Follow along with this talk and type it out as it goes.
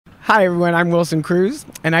Hi, everyone. I'm Wilson Cruz,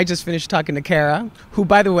 and I just finished talking to Kara, who,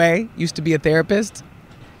 by the way, used to be a therapist.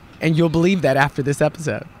 And you'll believe that after this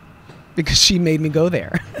episode, because she made me go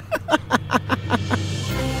there.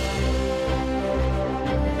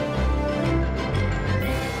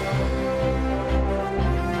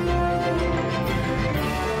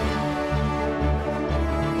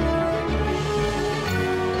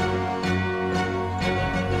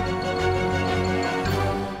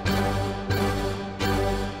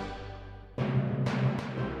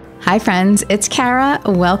 Hi friends, it's Kara.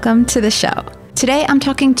 Welcome to the show. Today I'm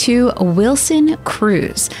talking to Wilson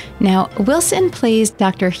Cruz. Now, Wilson plays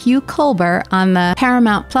Dr. Hugh Culber on the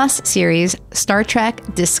Paramount Plus series Star Trek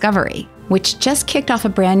Discovery, which just kicked off a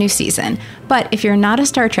brand new season. But if you're not a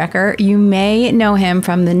Star Trekker, you may know him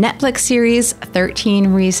from the Netflix series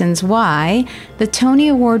 13 Reasons Why, the Tony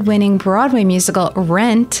Award-winning Broadway musical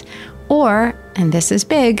Rent, or, and this is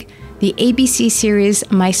big, the ABC series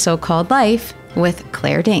My So-Called Life with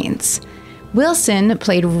Claire Danes. Wilson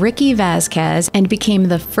played Ricky Vasquez and became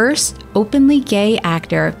the first openly gay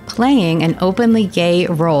actor playing an openly gay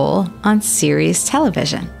role on series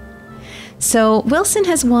television. So Wilson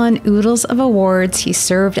has won oodles of awards. He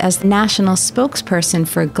served as the national spokesperson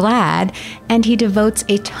for GLAAD, and he devotes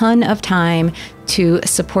a ton of time to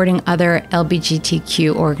supporting other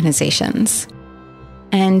LGBTQ organizations.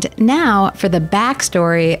 And now for the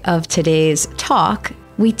backstory of today's talk.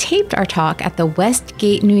 We taped our talk at the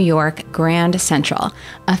Westgate, New York Grand Central,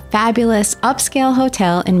 a fabulous upscale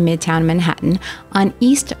hotel in midtown Manhattan on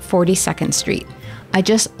East 42nd Street. I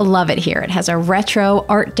just love it here. It has a retro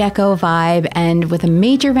Art Deco vibe, and with a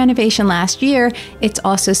major renovation last year, it's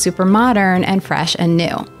also super modern and fresh and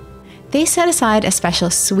new. They set aside a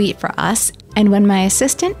special suite for us, and when my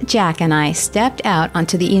assistant Jack and I stepped out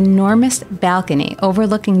onto the enormous balcony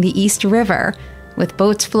overlooking the East River, with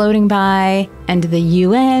boats floating by and the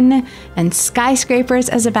UN and skyscrapers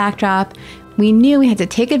as a backdrop, we knew we had to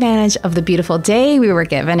take advantage of the beautiful day we were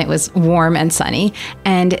given. It was warm and sunny,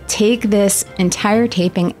 and take this entire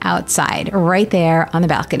taping outside, right there on the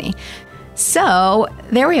balcony. So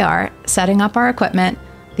there we are, setting up our equipment,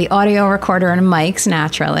 the audio recorder and mics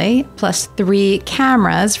naturally, plus 3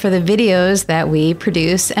 cameras for the videos that we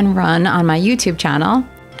produce and run on my YouTube channel.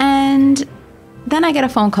 And then I get a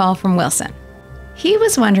phone call from Wilson. He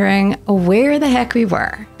was wondering where the heck we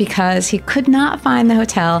were because he could not find the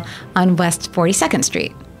hotel on West 42nd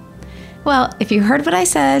Street. Well, if you heard what I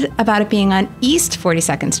said about it being on East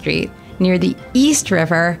 42nd Street, near the East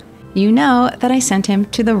River, you know that I sent him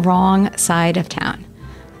to the wrong side of town.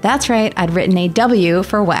 That's right, I'd written a W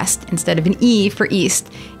for West instead of an E for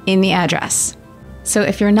East in the address. So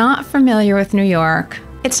if you're not familiar with New York,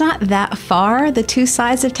 it's not that far, the 2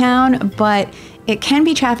 sides of town, but it can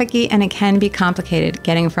be trafficky and it can be complicated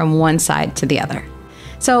getting from one side to the other.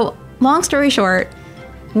 So, long story short,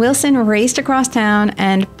 Wilson raced across town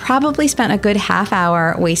and probably spent a good half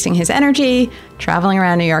hour wasting his energy traveling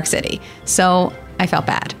around New York City. So, I felt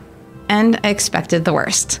bad. And I expected the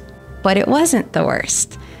worst. But it wasn't the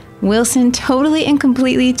worst. Wilson totally and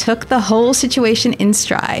completely took the whole situation in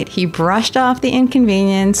stride. He brushed off the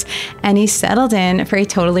inconvenience and he settled in for a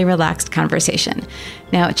totally relaxed conversation.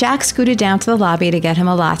 Now, Jack scooted down to the lobby to get him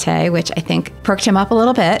a latte, which I think perked him up a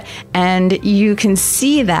little bit. And you can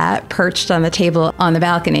see that perched on the table on the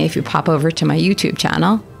balcony if you pop over to my YouTube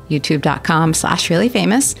channel,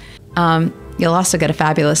 youtube.com/reallyfamous. You'll also get a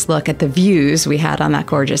fabulous look at the views we had on that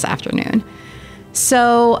gorgeous afternoon.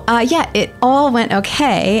 So, it all went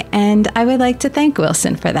okay, and I would like to thank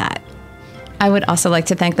Wilson for that. I would also like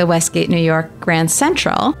to thank the Westgate, New York Grand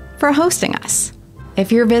Central for hosting us.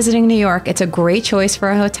 If you're visiting New York, it's a great choice for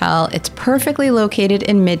a hotel. It's perfectly located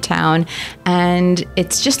in Midtown, and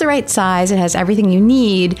it's just the right size. It has everything you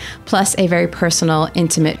need, plus a very personal,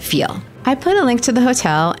 intimate feel. I put a link to the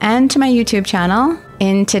hotel and to my YouTube channel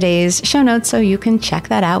in today's show notes, so you can check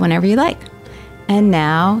that out whenever you like. And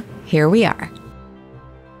now, here we are.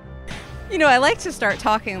 You know, I like to start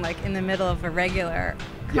talking like in the middle of a regular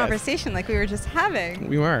conversation, like we were just having.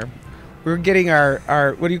 We were getting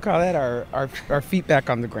our what do you call that? Our feet back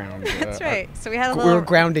on the ground. That's right. So we had a little. We were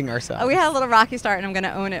grounding ourselves. We had a little rocky start, and I'm going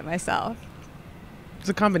to own it myself. It's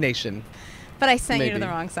a combination. But I sent you to the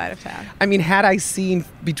wrong side of town. I mean, had I seen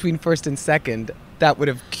between first and second, that would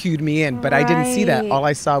have cued me in. But I didn't see that. All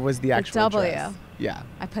I saw was the actual W. address. Yeah.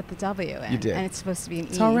 I put the W in. You did. And it's supposed to be an E.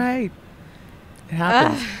 It's all right. It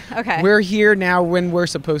happens. Okay. We're here now when we're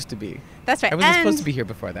supposed to be. That's right. I wasn't And supposed to be here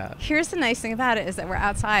before that. here's the nice thing about it is that we're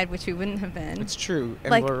outside, which we wouldn't have been. It's true.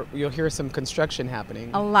 And Like- you'll hear some construction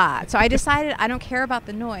happening. A lot. So I decided I don't care about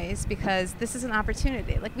the noise because this is an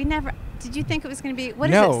opportunity. Like we never. Did you think it was going to be? What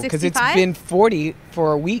is No, it? because 65? it's been 40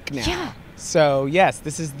 for a week now. Yeah. So yes,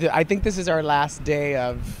 I think this is our last day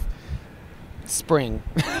of spring.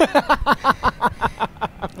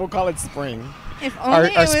 We'll call it spring. If only our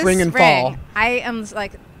it was spring and fall. I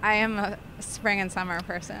am a spring and summer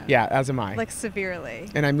person. Yeah, as am I. Like severely.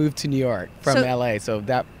 And I moved to New York from So- LA, so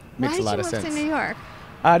that makes a lot of Why did you sense. move to New York?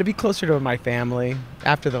 To be closer to my family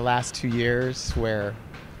after the last 2 years where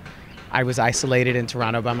I was isolated in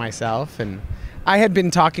Toronto by myself. And I had been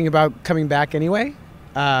talking about coming back anyway,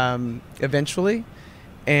 eventually.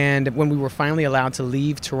 And when we were finally allowed to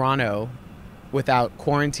leave Toronto without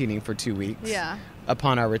quarantining for 2 weeks, Yeah.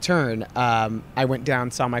 upon our return, I went down,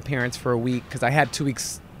 saw my parents for a week because I had 2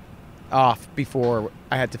 weeks off before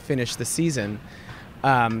I had to finish the season.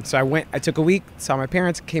 So I took a week, saw my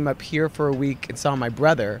parents, came up here for a week and saw my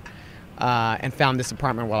brother, and found this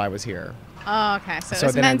apartment while I was here. Oh, okay. So, it So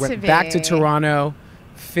was then I meant to went be. back to Toronto,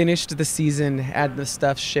 finished the season, had the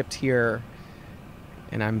stuff shipped here,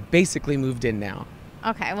 and I'm basically moved in now.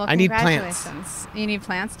 Okay. Well, I need plants. congratulations. You need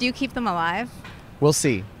plants. Do you keep them alive? We'll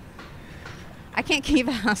see. I can't keep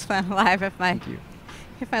a houseplant alive if Thank you.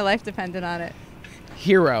 my life depended on it.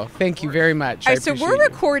 Hero, thank you very much. All I right, so we're appreciate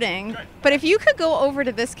it. recording, but if you could go over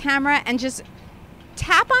to this camera and just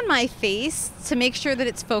tap on my face to make sure that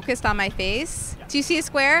it's focused on my face. Do you see a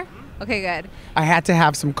square? Okay, good. I had to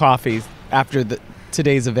have some coffee after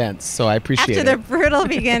today's events, so I appreciate After the it. brutal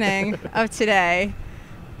beginning of today,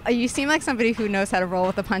 you seem like somebody who knows how to roll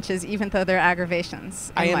with the punches, even though they're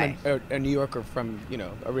aggravations. I in am life. a New Yorker from,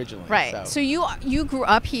 originally. Right. So you grew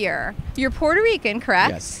up here. You're Puerto Rican,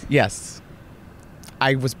 correct? Yes.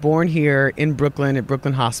 I was born here in Brooklyn at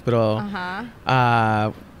Brooklyn Hospital.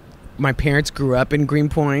 Uh-huh. My parents grew up in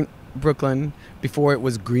Greenpoint, Brooklyn, before it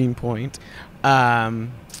was Greenpoint.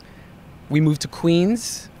 We moved to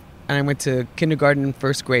Queens, and I went to kindergarten and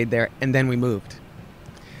first grade there, and then we moved.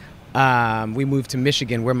 We moved to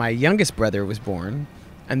Michigan, where my youngest brother was born,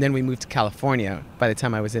 and then we moved to California by the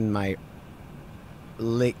time I was in my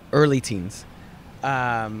early teens.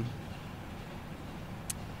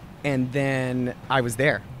 And then I was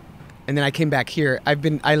there. And then I came back here.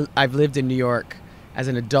 I've lived in New York as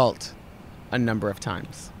an adult a number of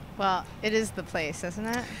times. Well, it is the place, isn't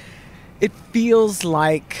it? It feels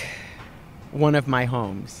like one of my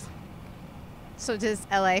homes. So does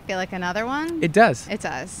LA feel like another one? It does. It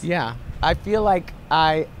does. Yeah. I feel like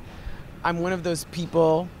I'm one of those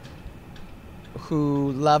people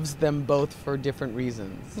who loves them both for different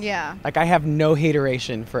reasons. Yeah. Like I have no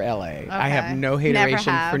hateration for LA. I have no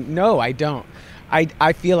hateration have. for No, I don't.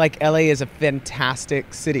 I feel like LA is a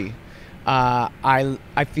fantastic city.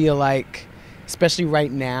 I feel like, especially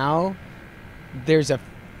right now, there's a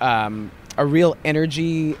real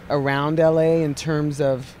energy around LA in terms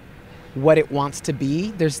of what it wants to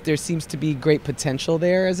be. There seems to be great potential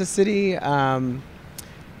there as a city,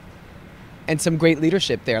 and some great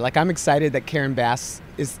leadership there. Like I'm excited that Karen Bass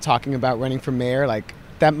is talking about running for mayor. Like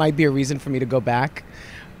that might be a reason for me to go back.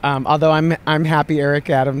 Although I'm happy Eric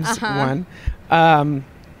Adams won.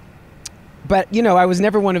 But I was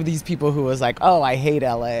never one of these people who was like, oh, I hate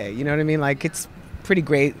LA. You know what I mean? Like it's pretty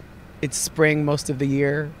great. It's spring most of the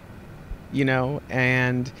year,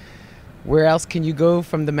 and where else can you go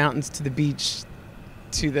from the mountains to the beach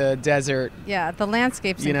to the desert? Yeah, the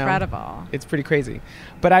landscape's incredible. It's pretty crazy.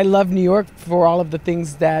 But I love New York for all of the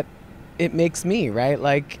things that it makes me, right?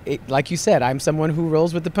 Like you said, I'm someone who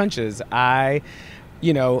rolls with the punches. I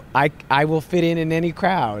will fit in any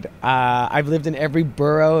crowd. I've lived in every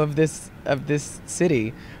borough of this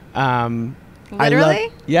city.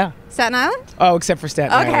 Literally? Yeah. Staten Island? Oh, except for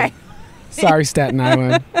Staten Island. Sorry, Staten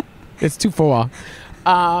Island. It's too full.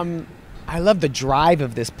 I love the drive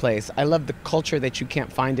of this place. I love the culture that you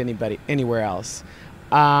can't find anywhere else.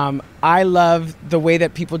 I love the way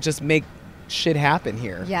that people just make shit happen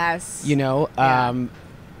here. Yes. I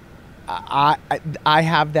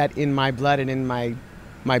have that in my blood and in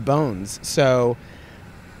my bones. So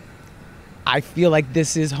I feel like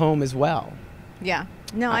this is home as well. Yeah.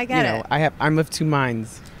 No, I get it. I'm of two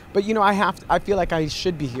minds. But I feel like I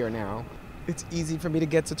should be here now. It's easy for me to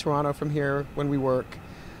get to Toronto from here when we work.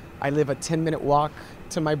 I live a 10-minute walk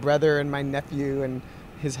to my brother and my nephew and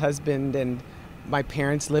his husband, and my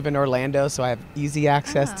parents live in Orlando, so I have easy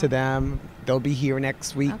access to them. They'll be here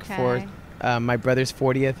next week for my brother's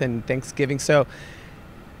 40th and Thanksgiving. So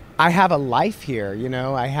I have a life here,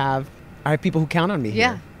 I have people who count on me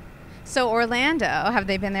here. So Orlando, have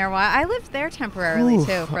they been there a while? I lived there temporarily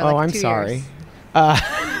too for like 2 years. I'm sorry.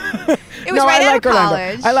 It was no, right I out like of Orlando.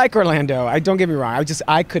 college. I like Orlando. Don't get me wrong.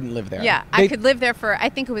 I couldn't live there. Yeah, I could live there for, I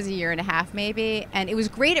think it was a year and a half maybe. And it was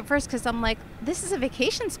great at first because I'm like, this is a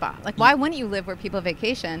vacation spot. Like, why wouldn't you live where people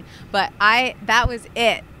vacation? But that was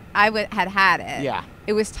it. I had it. Yeah.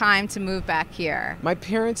 It was time to move back here. My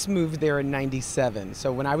parents moved there in '97.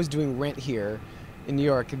 So when I was doing rent here in New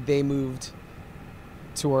York, they moved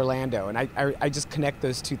to Orlando. And I just connect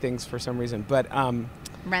those two things for some reason. But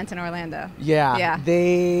Rent in Orlando. yeah,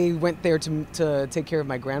 they went there to take care of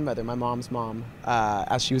my grandmother, my mom's mom,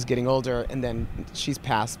 as she was getting older. And then she's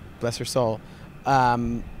passed, bless her soul.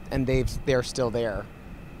 And they're still there.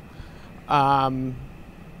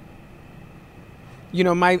 You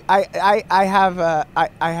know, I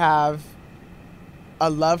have a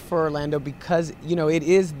love for Orlando because, you know, it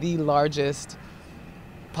is the largest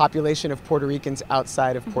population of Puerto Ricans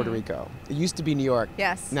outside of Puerto Rico. It used to be New York.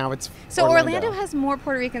 Yes. Now it's So Orlando has more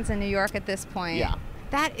Puerto Ricans than New York at this point. Yeah.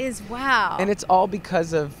 That is wow. And it's all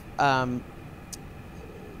because of the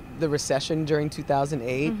recession during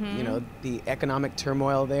 2008. You know, the economic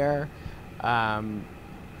turmoil there,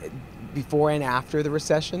 before and after the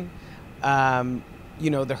recession. You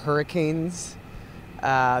know, the hurricanes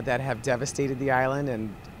that have devastated the island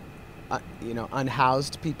and, you know,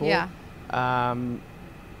 unhoused people. Yeah.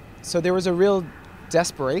 So there was a real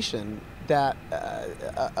desperation that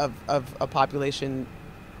of a population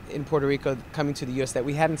in Puerto Rico coming to the U.S. that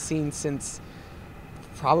we hadn't seen since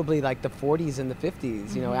probably like the 40s and the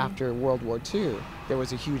 50s. You know, after World War II, there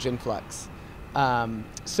was a huge influx. And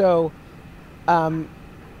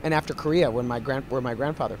after Korea, where my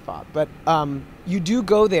grandfather fought. But you do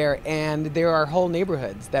go there, and there are whole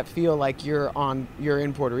neighborhoods that feel like you're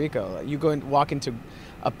in Puerto Rico. You go and walk into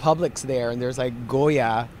a Publix there, and there's like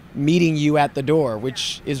Goya meeting you at the door,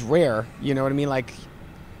 which is rare. You know what I mean? Like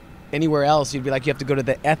anywhere else, you'd be like, you have to go to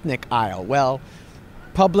the ethnic aisle. Well,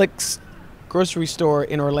 Publix grocery store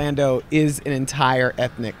in Orlando is an entire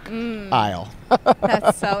ethnic aisle.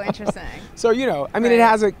 That's so interesting. So, you know, I mean,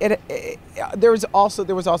 there was also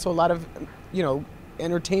a lot of, you know,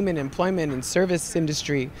 entertainment, employment, and service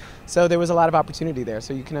industry. So there was a lot of opportunity there.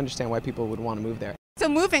 So you can understand why people would want to move there. So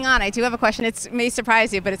moving on, I do have a question. It may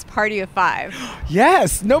surprise you, but it's Party of Five.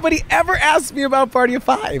 Yes. Nobody ever asked me about Party of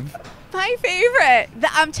Five. My favorite.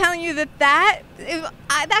 I'm telling you that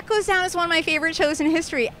goes down as one of my favorite shows in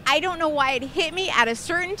history. I don't know why it hit me at a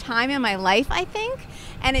certain time in my life, I think,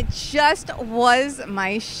 and it just was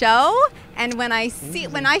my show. And when I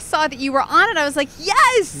saw that you were on it, I was like,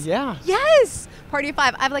 yes, yeah, yes. Party of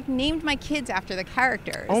Five. I've like named my kids after the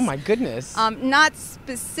characters. Oh my goodness. Not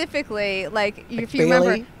specifically like if you Bailey?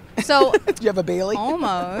 remember. So do you have a Bailey?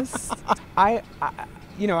 Almost.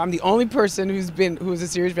 You know, I'm the only person who's a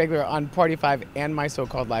series regular on Party of Five and My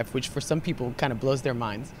So-Called Life, which for some people kind of blows their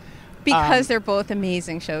minds. Because they're both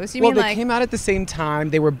amazing shows. Well, they came out at the same time.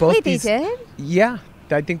 They were both. Wait, they did? Yeah,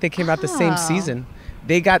 I think they came out the same season.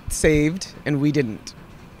 They got saved, and we didn't.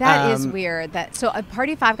 That is weird. So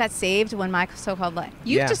Party of Five got saved when My So-Called Life.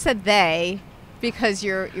 You just said they. Because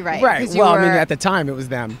you're right. Right. Well, I mean, at the time it was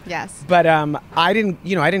them. Yes. But I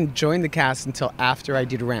didn't join the cast until after I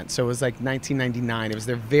did Rent. So it was like 1999. It was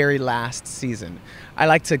their very last season. I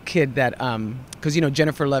like to kid that because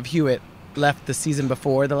Jennifer Love Hewitt left the season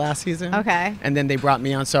before the last season. Okay. And then they brought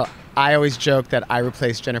me on. So I always joke that I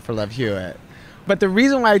replaced Jennifer Love Hewitt. But the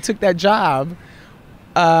reason why I took that job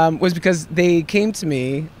was because they came to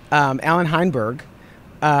me. Alan Heinberg,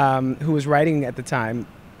 who was writing at the time,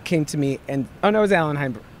 came to me and it was Alan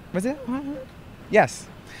Heinberg. Was it? Yes.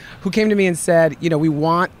 Who came to me and said, we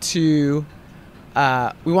want to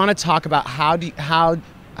talk about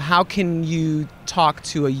how can you talk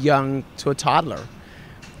to a toddler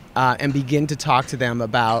and begin to talk to them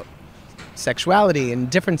about sexuality and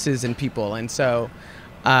differences in people. And so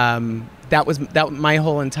that was my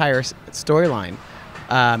whole entire storyline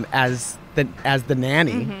as the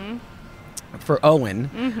nanny for Owen.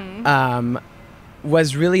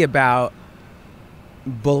 Was really about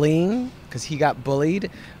bullying, because he got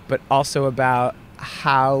bullied, but also about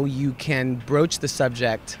how you can broach the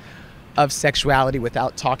subject of sexuality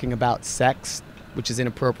without talking about sex, which is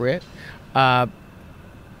inappropriate, but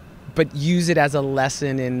use it as a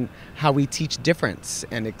lesson in how we teach difference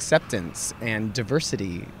and acceptance and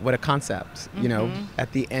diversity. What a concept,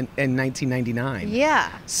 at the end in 1999.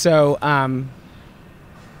 Yeah. So,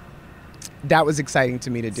 that was exciting to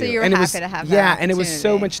me to do. So you were happy to have that Yeah, and it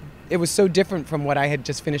was so different from what I had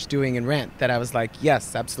just finished doing in Rent that I was like,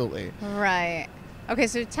 yes, absolutely. Right. Okay,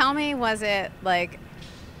 so tell me, was it like,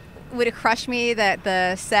 would it crush me that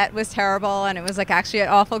the set was terrible and it was like actually an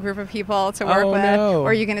awful group of people to work with? No. Or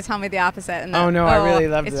are you going to tell me the opposite? And I really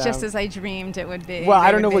loved it. It's just as I dreamed it would be. Well,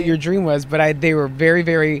 I don't know what your dream was, but they were very,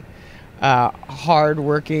 very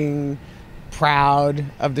hardworking, proud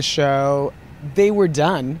of the show. They were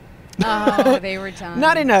done. Oh, they were done.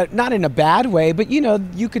 Not in a bad way, but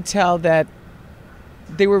you could tell that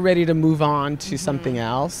they were ready to move on to something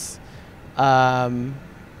else. But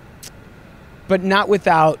not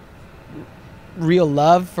without real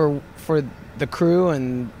love for the crew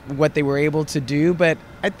and what they were able to do. But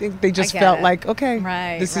I think they just felt like, okay,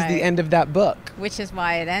 this is the end of that book. Which is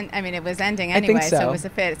why it was ending anyway, I think so. It was a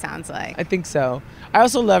fit, it sounds like. I think so. I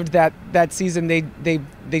also loved that season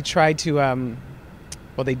they tried to,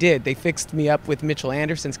 well, they did. They fixed me up with Mitchell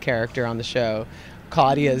Anderson's character on the show,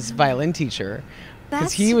 Claudia's violin teacher.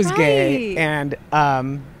 Because he was gay, and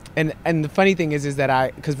the funny thing is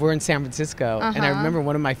that because we're in San Francisco, and I remember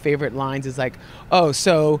one of my favorite lines is like, "Oh,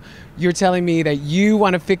 so you're telling me that you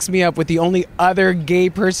want to fix me up with the only other gay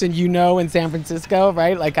person you know in San Francisco,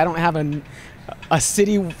 right? Like I don't have a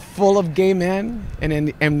city full of gay men."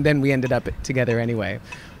 And then we ended up together anyway,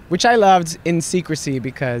 which I loved in secrecy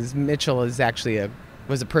because Mitchell is actually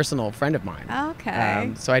was a personal friend of mine.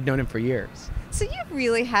 Okay. So I'd known him for years. So you've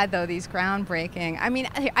really had, though, these groundbreaking... I mean,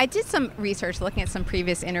 I did some research looking at some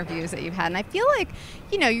previous interviews that you've had, and I feel like,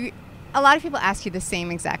 a lot of people ask you the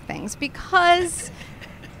same exact things because,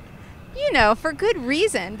 for good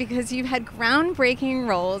reason, because you've had groundbreaking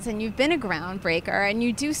roles and you've been a groundbreaker and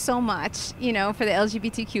you do so much, for the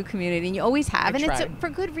LGBTQ community, and you always have, and it's for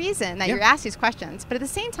good reason that you're asked these questions. But at the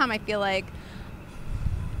same time, I feel like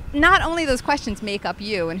not only those questions make up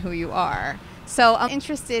you and who you are. So I'm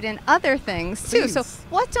interested in other things, too. Please. So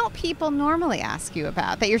what don't people normally ask you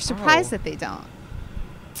about that you're surprised that they don't?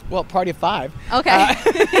 Well, Party of Five. Okay.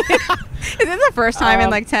 Is this the first time in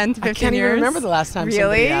like 10 to 15 years? I can't even remember the last time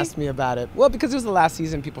somebody asked me about it. Well, because it was the last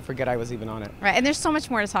season, people forget I was even on it. Right, and there's so much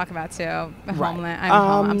more to talk about, too. Homeland.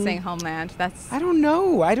 I'm saying Homeland. That's. I don't know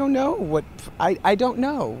what... I don't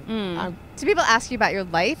know. Do people ask you about your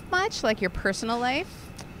life much, like your personal life?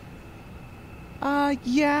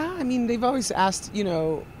 Yeah. I mean, they've always asked,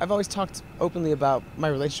 I've always talked openly about my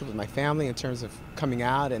relationship with my family in terms of coming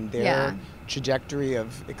out and their trajectory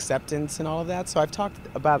of acceptance and all of that. So I've talked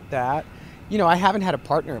about that. I haven't had a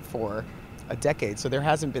partner for a decade, so there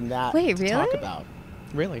hasn't been that to talk about.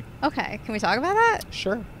 Really? Okay. Can we talk about that?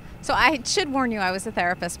 Sure. So I should warn you, I was a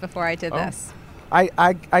therapist before I did this.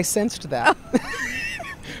 I sensed that.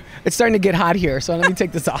 It's starting to get hot here, so let me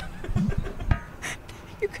take this off.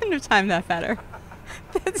 You couldn't have timed that better.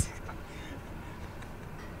 That's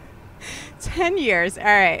 10 years. All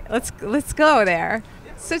right, let's go there.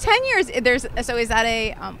 So 10 years. Is that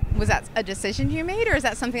was that a decision you made, or is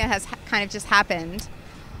that something that has kind of just happened?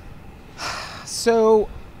 So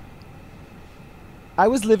I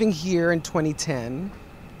was living here in 2010.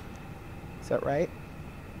 Is that right?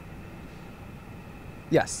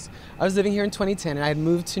 Yes, I was living here in 2010, and I had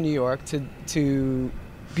moved to New York to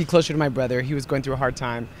be closer to my brother. He was going through a hard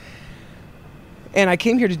time. And I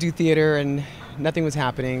came here to do theater, and nothing was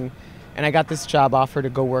happening. And I got this job offer to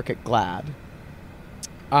go work at GLAAD.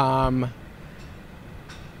 And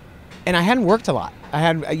I hadn't worked a lot.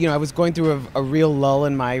 I was going through a real lull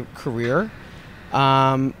in my career.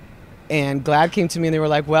 And GLAAD came to me and they were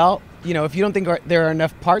like, well, if you don't think there are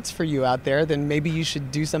enough parts for you out there, then maybe you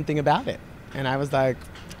should do something about it. And I was like,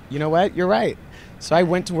 you know what? You're right. So I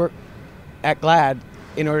went to work at GLAAD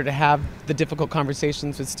in order to have the difficult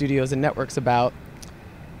conversations with studios and networks about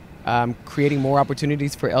creating more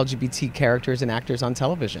opportunities for LGBT characters and actors on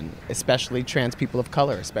television, especially trans people of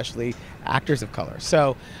color, especially actors of color.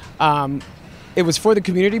 So it was for the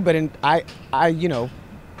community, but I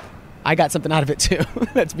got something out of it too.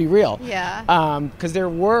 Let's be real. Yeah. Because there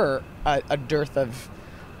were a dearth of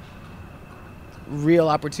real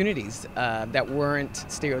opportunities that weren't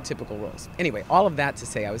stereotypical roles. Anyway, all of that to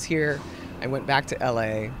say, I was here. I went back to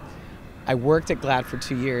LA. I worked at GLAAD for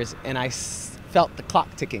 2 years, and I felt the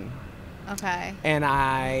clock ticking. Okay. And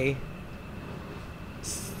I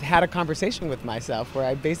had a conversation with myself where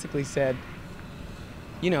I basically said,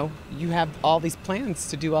 you have all these plans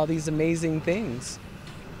to do all these amazing things.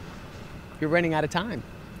 You're running out of time.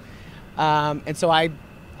 And so I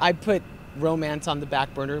put romance on the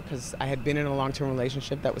back burner because I had been in a long-term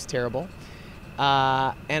relationship that was terrible.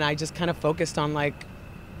 And I just kind of focused on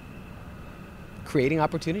creating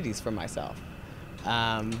opportunities for myself.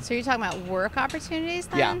 So you're talking about work opportunities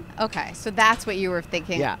then? Yeah. Okay, so that's what you were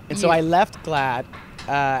thinking. Yeah, and so I left GLAAD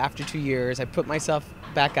after 2 years. I put myself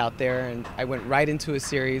back out there, and I went right into a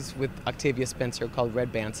series with Octavia Spencer called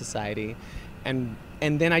Red Band Society. And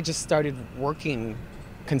and then I just started working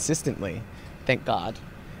consistently, thank God.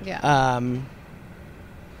 Yeah.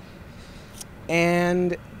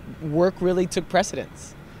 And work really took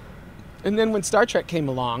precedence. And then when Star Trek came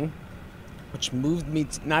along, which moved me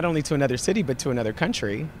not only to another city, but to another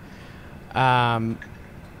country, and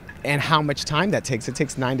how much time that takes. It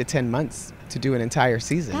takes 9 to 10 months to do an entire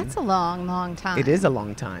season. That's a long, long time. It is a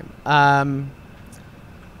long time.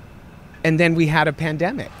 And then we had a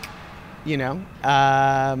pandemic, you know?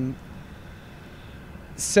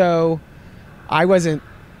 So I wasn't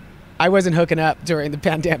hooking up during the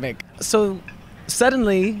pandemic. So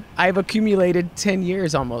suddenly I've accumulated 10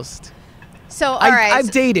 years almost. So, all right.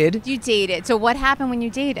 I've dated. You dated. So what happened when you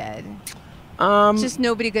dated? Just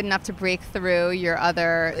nobody good enough to break through your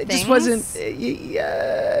other things? It just wasn't,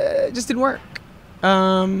 just didn't work.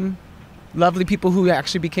 Lovely people who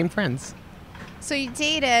actually became friends. So you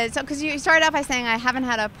dated, because you started off by saying, I haven't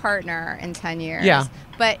had a partner in 10 years. Yeah.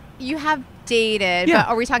 But you have dated. Yeah. But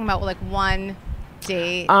are we talking about like one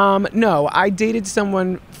date? No, I dated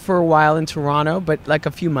someone for a while in Toronto, but like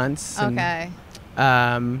a few months. Okay.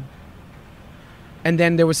 And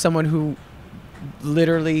then there was someone who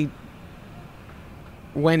literally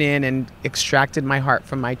went in and extracted my heart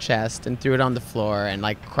from my chest and threw it on the floor and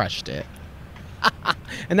like crushed it.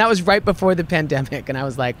 And that was right before the pandemic. And I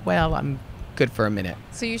was like, well, I'm good for a minute.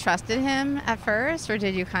 So you trusted him at first, or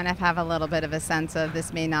did you kind of have a little bit of a sense of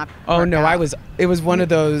this may not Oh, work no, out? it was one of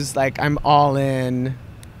those, like, I'm all in.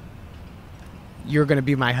 You're going to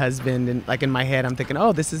be my husband. And like in my head, I'm thinking,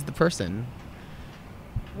 oh, this is the person.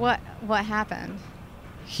 What happened?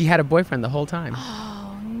 He had a boyfriend the whole time.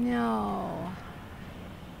 Oh, no.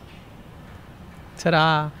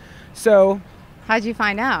 Ta-da. So How'd you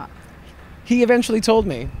find out? he eventually told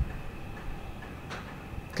me.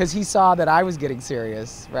 Because he saw that I was getting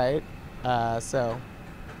serious, right? So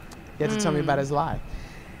he had to tell me about his lie.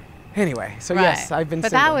 Anyway, so Right. yes, I've been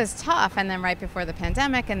But single. that was tough. And then right before the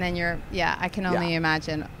pandemic, and then I can only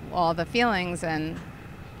imagine all the feelings and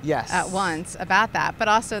Yes. at once about that. But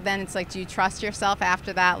also then it's like, do you trust yourself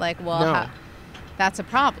after that? Like, well, No. that's a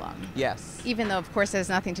problem. Yes. Even though, of course, it has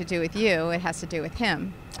nothing to do with you. It has to do with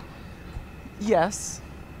him. Yes.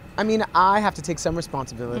 I mean, I have to take some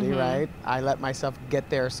responsibility, Mm-hmm. right? I let myself get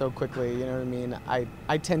there so quickly, you know what I mean?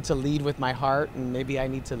 I tend to lead with my heart, and maybe I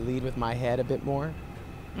need to lead with my head a bit more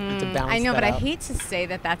to balance I know, that but I out. hate to say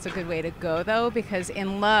that that's a good way to go, though, because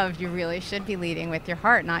in love, you really should be leading with your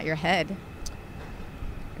heart, not your head.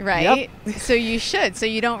 Right? Yep. So you should. So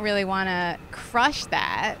you don't really want to crush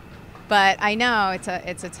that. But I know it's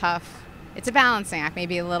a balancing act,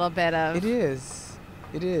 maybe a little bit of. It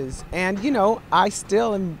is. And, you know, I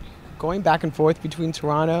still am going back and forth between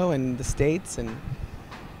Toronto and the States, and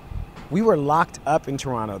we were locked up in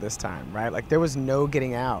Toronto this time, right? Like, there was no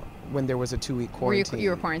getting out when there was a 2-week quarantine. You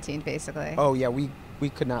were quarantined, basically. Oh, yeah, we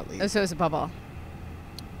could not leave. Oh, so it was a bubble.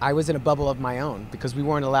 I was in a bubble of my own because we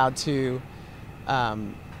weren't allowed to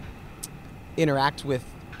interact with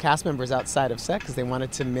cast members outside of set because they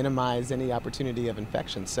wanted to minimize any opportunity of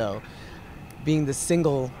infection. So being the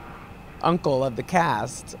single uncle of the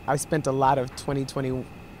cast, I spent a lot of 2020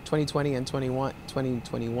 and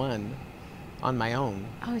 2021 on my own.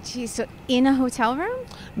 Oh, geez. So in a hotel room?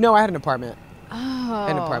 No, I had an apartment. Oh. I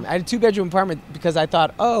had an apartment. I had a 2-bedroom apartment because I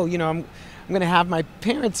thought, oh, you know, I'm going to have my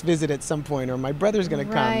parents visit at some point, or my brother's going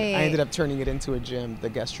to come. Right. I ended up turning it into a gym, the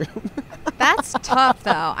guest room. That's tough,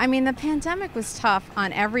 though. I mean, the pandemic was tough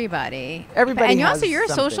on everybody. Everybody And you has also, you're a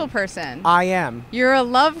something. social person. I am. You're a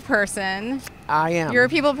love person. I am. You're a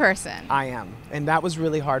people person. I am. And that was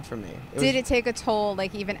really hard for me. Did it take a toll,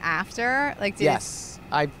 like, even after? Like, did Yes.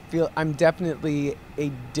 I feel I'm definitely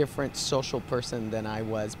a different social person than I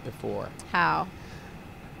was before. How?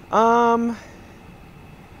 I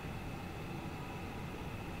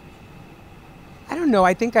don't know.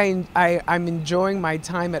 I think I'm enjoying my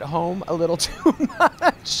time at home a little too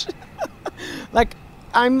much. Like,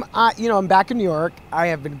 I'm back in New York. I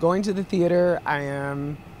have been going to the theater. I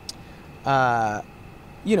am,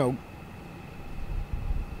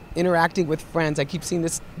 interacting with friends. I keep seeing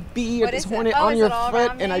this bee or What this is it? hornet Oh, on is your it all foot,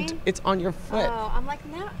 around and me? it's on your foot. Oh, I'm like,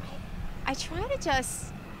 no. I try to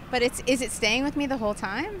just, but is it staying with me the whole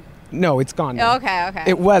time? No, it's gone now. Oh, okay.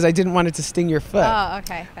 It was. I didn't want it to sting your foot. Oh,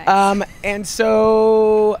 okay. Thanks. And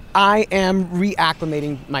so I am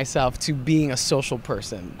reacclimating myself to being a social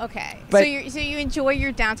person. Okay. But- so you enjoy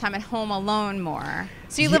your downtime at home alone more.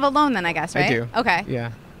 So you live alone then, I guess, right? I do. Okay.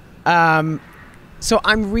 Yeah. So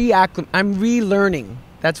I'm relearning.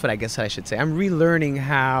 That's what I guess I should say. I'm relearning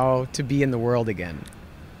how to be in the world again.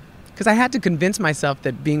 Because I had to convince myself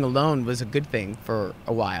that being alone was a good thing for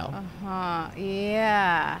a while.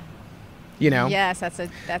 Yeah. you know? Yes, that's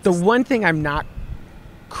The one thing I'm not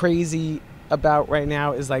crazy about right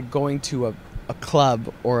now is like going to a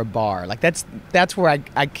club or a bar. Like that's where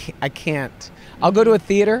I can't. I'll go to a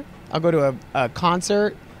theater. I'll go to a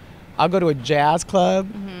concert. I'll go to a jazz club.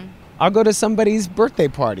 I'll go to somebody's birthday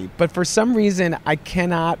party. But for some reason, I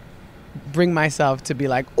cannot bring myself to be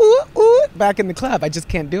like, ooh, ooh, back in the club. I just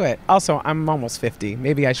can't do it. Also, I'm almost 50.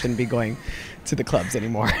 Maybe I shouldn't be going to the clubs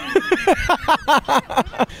anymore.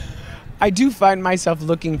 I do find myself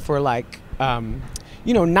looking for like,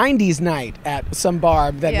 90s night at some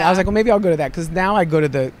bar. That I was like, well, maybe I'll go to that. Because now I go to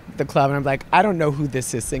the club and I'm like, I don't know who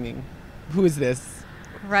this is singing. Who is this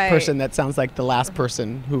person that sounds like the last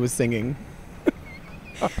person who was singing?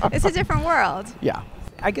 It's a different world. Yeah.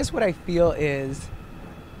 I guess what I feel is,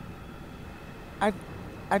 I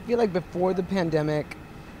feel like before the pandemic,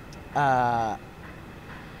 I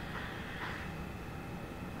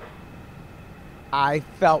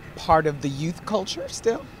felt part of the youth culture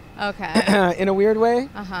still. Okay. In a weird way.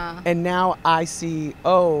 Uh-huh. And now I see,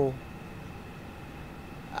 I'm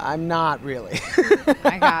not really.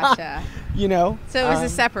 I gotcha. You know? So it was a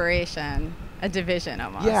separation, a division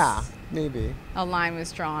almost. Yeah, maybe. A line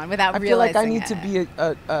was drawn without I feel like I realizing need to be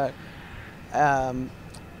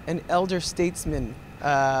an elder statesman,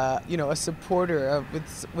 a supporter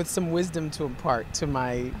with some wisdom to impart to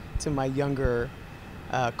my younger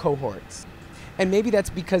cohorts. And maybe that's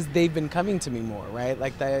because they've been coming to me more, right?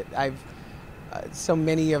 Like I've so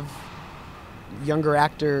many of younger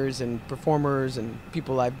actors and performers and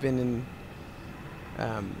people I've been in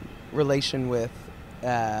relation with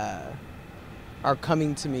are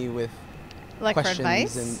coming to me with like questions for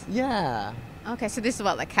advice? And yeah. Okay, so this is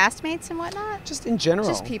what, like castmates and whatnot? Just in general.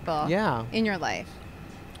 Just people. Yeah. In your life.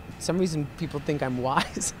 For some reason people think I'm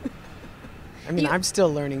wise. I mean, I'm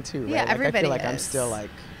still learning too, right? Yeah, like, everybody I feel like is. I'm still like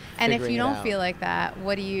And if you don't out. feel like that,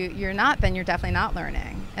 you're not, then you're definitely not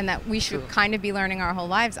learning. And that we should kind of be learning our whole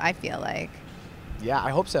lives, I feel like. Yeah,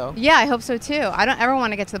 I hope so. Yeah, I hope so too. I don't ever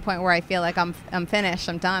want to get to the point where I feel like I'm finished,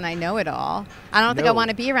 I'm done, I know it all. I don't think I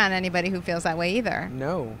want to be around anybody who feels that way either.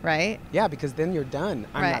 No. Right? Yeah, because then you're done.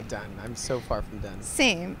 I'm Right. not done. I'm so far from done.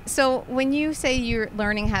 Same. So when you say you're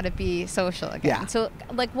learning how to be social again, so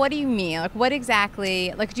like what do you mean? Like what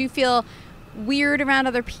exactly, like do you feel weird around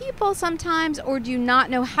other people sometimes, or do you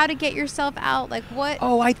not know how to get yourself out? Like what?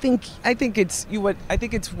 Oh, I think it's what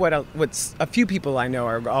a few people I know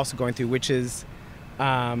are also going through, which is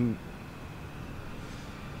I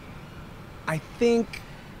think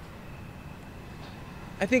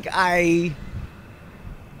I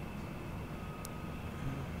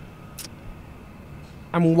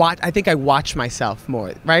watch myself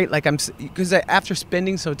more, right? Like because after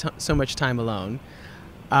spending so much time alone,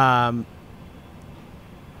 I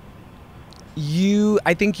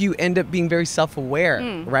think you end up being very self-aware,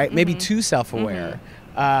 right? Mm-hmm. Maybe too self-aware,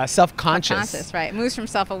 self-conscious. Self-conscious, right? It moves from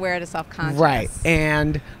self-aware to self-conscious. Right,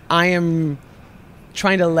 and I am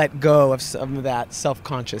trying to let go of some of that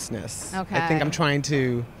self-consciousness. Okay. I think I'm trying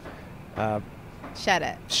to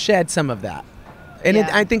shed some of that, and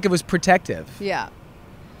I think it was protective. Yeah.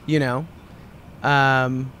 You know,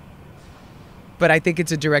 but I think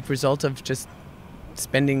it's a direct result of just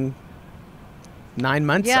spending 9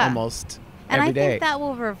 months almost. And every day. I think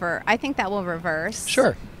that will reverse.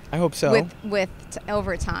 Sure, I hope so. With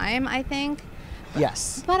over time, I think.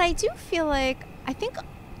 Yes. But I do feel like I think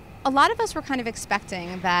a lot of us were kind of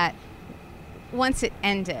expecting that once it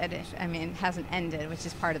ended. It hasn't ended, which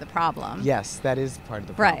is part of the problem. Yes, that is part of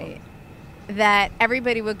the problem. Right. That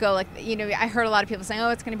everybody would go like, I heard a lot of people saying, oh,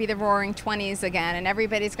 it's going to be the roaring 20s again, and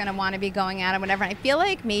everybody's going to want to be going out and whatever. And I feel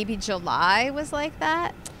like maybe July was like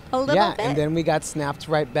that. A little bit. And then we got snapped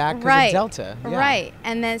right back because of Delta. Yeah. Right.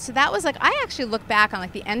 And then, so that was like, I actually look back on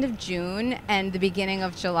like the end of June and the beginning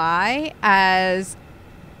of July as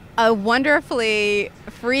a wonderfully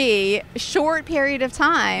free, short period of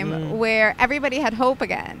time where everybody had hope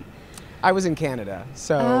again. I was in Canada,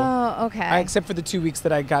 so. Oh, okay. Except for the 2 weeks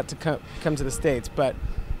that I got to come to the States, but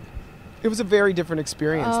it was a very different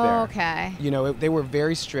experience there. Okay. They were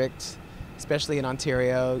very strict, especially in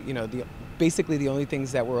Ontario. Basically the only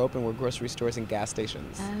things that were open were grocery stores and gas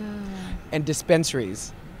stations and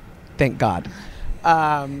dispensaries. Thank God.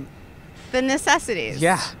 The necessities.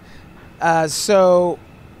 Yeah. So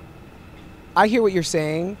I hear what you're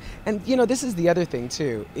saying. And, this is the other thing,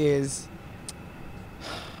 too, is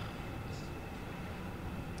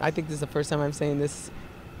I think this is the first time I'm saying this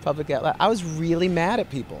publicly out loud. I was really mad at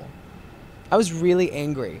people. I was really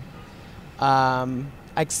angry. I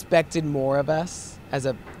expected more of us as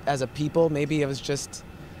a people. Maybe it was just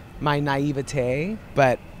my naivete,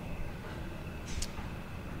 but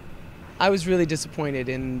I was really disappointed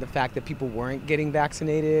in the fact that people weren't getting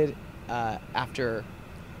vaccinated after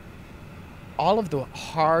all of the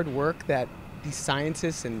hard work that these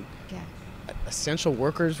scientists and essential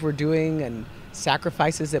workers were doing and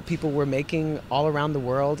sacrifices that people were making all around the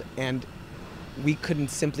world, and we couldn't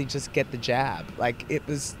simply just get the jab. Like, it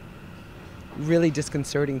was really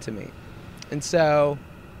disconcerting to me. And so,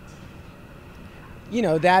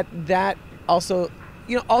 that also,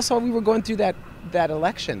 also we were going through that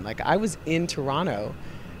election. Like, I was in Toronto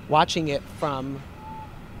watching it from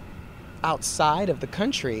outside of the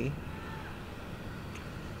country,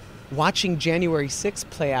 watching January 6th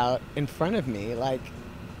play out in front of me, like,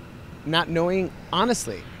 not knowing,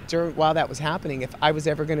 honestly, while that was happening, if I was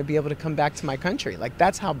ever going to be able to come back to my country. Like,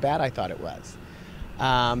 that's how bad I thought it was.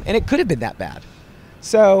 And it could have been that bad.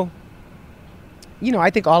 So, I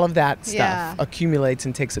think all of that stuff accumulates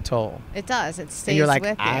and takes a toll. It does. It stays and you're like,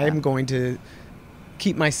 with you. I'm going to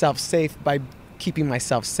keep myself safe by keeping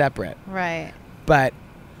myself separate. Right. But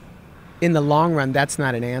in the long run, that's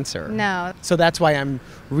not an answer. No. So that's why I'm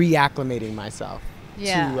reacclimating myself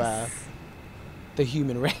Yes. to the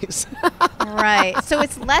human race. Right. So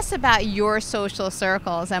it's less about your social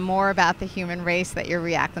circles and more about the human race that you're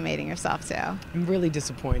reacclimating yourself to. I'm really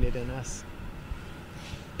disappointed in us.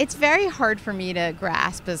 It's very hard for me to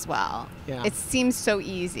grasp as well. Yeah. It seems so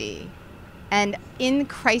easy. And in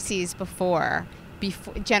crises before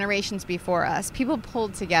generations before us, people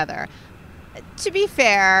pulled together. To be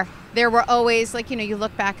fair, there were always, like, you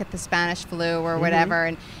look back at the Spanish flu or whatever,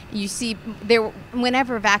 and you see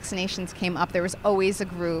whenever vaccinations came up, there was always a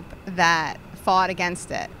group that fought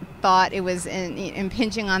against it, thought it was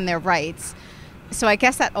impinging on their rights. So I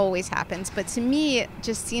guess that always happens. But to me, it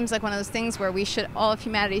just seems like one of those things where all of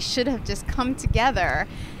humanity should have just come together.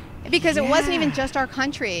 Because it wasn't even just our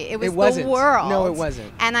country. It was the world. No, it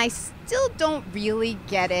wasn't. And I still don't really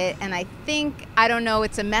get it. And I think, I don't know,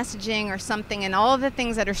 it's a messaging or something, and all of the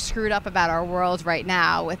things that are screwed up about our world right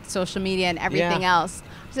now with social media and everything else.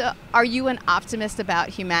 So are you an optimist about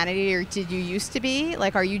humanity, or did you used to be?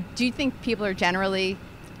 Like, do you think people are generally...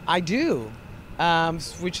 I do.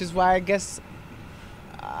 Which is why I guess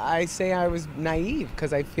I say I was naive,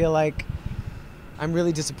 because I feel like I'm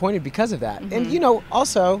really disappointed because of that. Mm-hmm. And,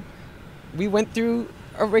 also, we went through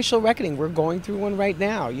a racial reckoning. We're going through one right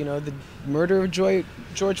now. The murder of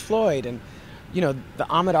George Floyd, and, the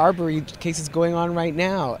Ahmaud Arbery case is going on right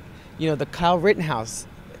now. The Kyle Rittenhouse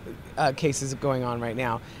case is going on right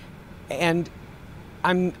now. And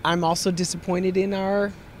I'm also disappointed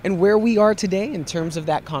in where we are today in terms of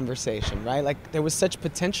that conversation, right? Like, there was such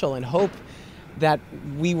potential and hope that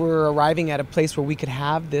we were arriving at a place where we could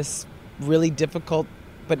have this really difficult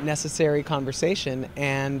but necessary conversation,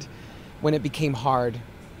 and when it became hard,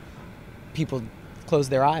 people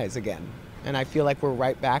closed their eyes again. And I feel like we're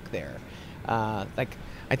right back there. I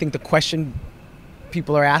think the question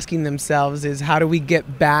people are asking themselves is, how do we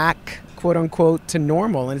get back, quote unquote, to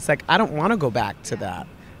normal? And it's like, I don't want to go back to that.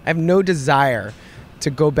 I have no desire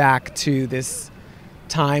to go back to this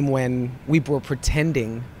time when we were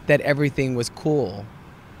pretending that everything was cool,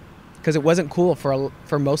 because it wasn't cool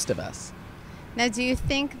for most of us. Now, do you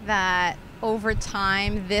think that over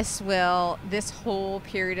time, this whole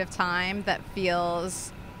period of time that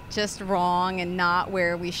feels just wrong and not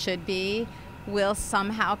where we should be, will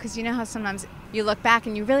somehow, because you know how sometimes you look back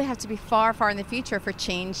and you really have to be far, far in the future for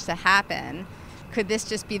change to happen. Could this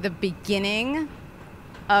just be the beginning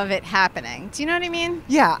of it happening? Do you know what I mean?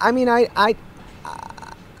 Yeah, I mean,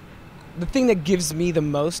 the thing that gives me the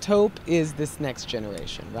most hope is this next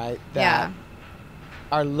generation, right? That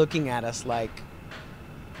are looking at us like,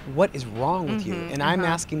 what is wrong with you? And I'm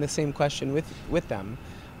asking the same question with them.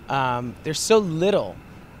 There's so little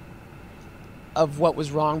of what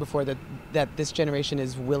was wrong before that this generation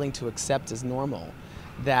is willing to accept as normal,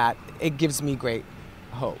 that it gives me great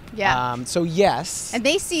hope. Yeah. So yes. And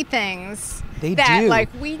they see things that do. Like,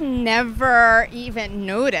 we never even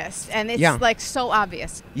noticed, and it's like so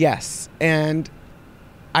obvious. Yes. And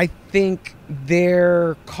I think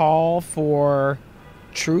their call for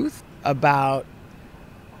truth about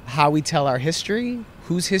how we tell our history,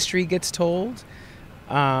 whose history gets told,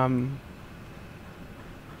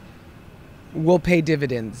 will pay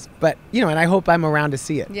dividends. But, and I hope I'm around to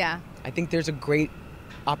see it. Yeah. I think there's a great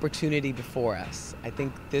opportunity before us. I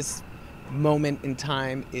think this moment in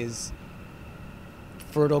time is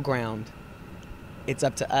fertile ground. It's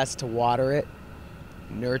up to us to water it,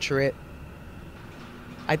 nurture it.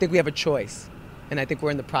 I think we have a choice, and I think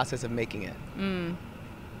we're in the process of making it.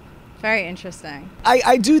 Very interesting.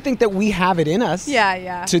 I do think that we have it in us.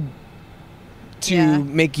 Yeah. to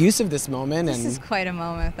make use of this moment. This is quite a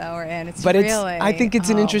moment that we're in. I think it's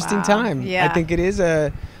an interesting time. Yeah. I think it is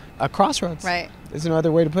a crossroads. Right. There's no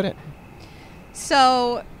other way to put it.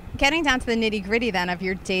 So getting down to the nitty gritty then of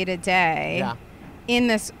your day to day in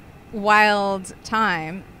this wild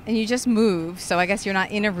time, and you just moved, so I guess you're not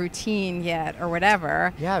in a routine yet or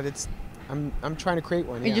whatever. Yeah, I'm trying to create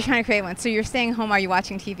one. You're trying to create one. So you're staying home. Are you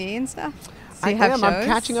watching TV and stuff? So I am. I'm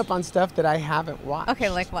catching up on stuff that I haven't watched. Okay,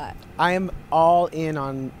 like what? I am all in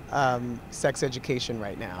on sex education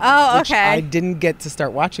right now. Oh, which okay. I didn't get to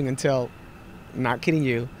start watching until, not kidding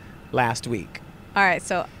you, last week. All right.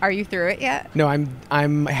 So are you through it yet? No,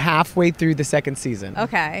 I'm halfway through the second season.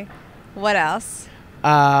 Okay. What else?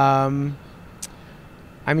 I'm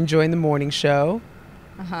enjoying the morning show.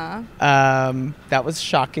 That was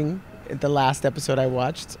shocking. The last episode I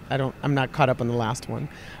watched. I'm not caught up on the last one.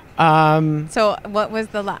 So what was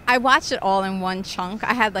I watched it all in one chunk.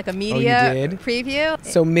 I had like a media preview.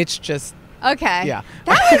 So Mitch just... Okay. Yeah.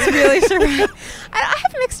 That was really surprising. I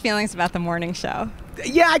have mixed feelings about the morning show.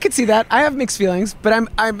 Yeah, I could see that. I have mixed feelings, but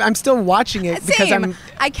I'm still watching it because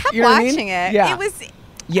I kept you know watching it. Yeah. It was...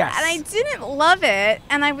 Yes. And I didn't love it,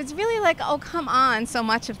 and I was really like, "Oh, come on!" so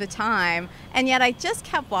much of the time, and yet I just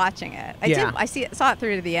kept watching it. I saw it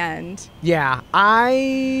through to the end. Yeah,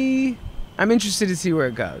 I'm interested to see where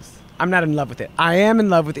it goes. I'm not in love with it. I am in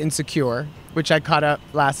love with Insecure, which I caught up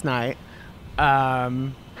last night.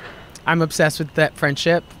 I'm obsessed with that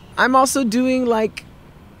friendship. I'm also doing like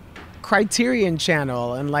Criterion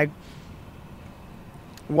Channel and like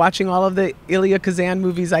watching all of the Elia Kazan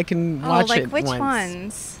movies I can watch like at which once.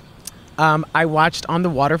 ones? I watched On the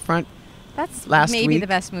Waterfront. That's last maybe week. The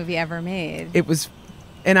best movie ever made. It was,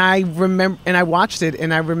 and I watched it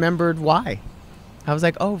and I remembered why. I was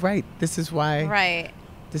like, oh right, this is why. Right.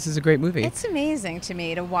 This is a great movie. It's amazing to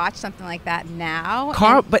me to watch something like that now.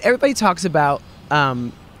 But everybody talks about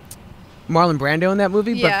Marlon Brando in that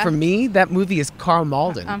movie, but for me, that movie is Karl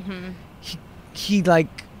Malden. He like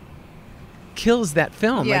kills that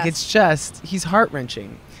film. Yes. Like it's just, he's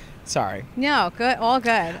heart-wrenching. Sorry. No, good, all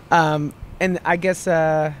good. And I guess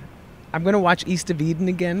I'm going to watch East of Eden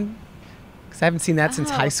again because I haven't seen that since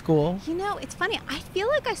high school. You know, it's funny. I feel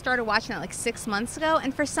like I started watching that like 6 months ago,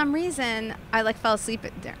 and for some reason, I like fell asleep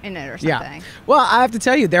in it or something. Yeah. Well, I have to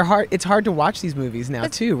tell you, they're hard. It's hard to watch these movies now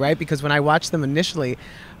too, right? Because when I watched them initially,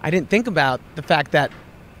 I didn't think about the fact that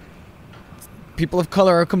people of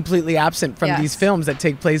color are completely absent from these films that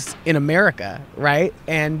take place in America, right?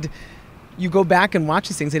 And you go back and watch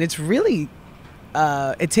these things, and it's really,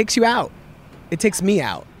 it takes you out. It takes me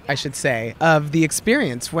out, I should say, of the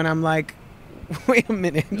experience when I'm like, wait a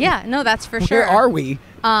minute. Yeah, no, that's for sure. Where are we?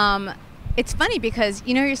 It's funny because,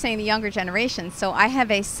 you know, you're saying the younger generation. So I have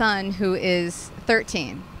a son who is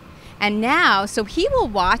 13. And now, so he will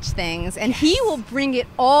watch things and he will bring it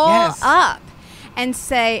all up and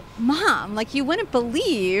say, Mom, like you wouldn't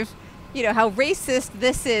believe, you know, how racist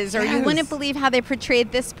this is, or you wouldn't believe how they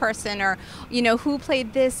portrayed this person, or, you know, who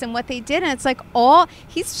played this and what they did. And it's like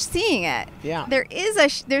he's seeing it. Yeah.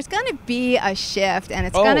 There's going to be a shift, and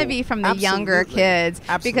it's going to be from the younger kids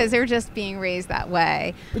because they're just being raised that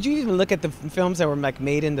way. But you even look at the films that were like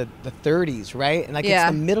made in the 30s, right? And like it's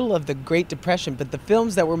the middle of the Great Depression, but the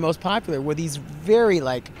films that were most popular were these very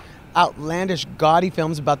like outlandish, gaudy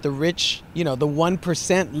films about the rich, you know, the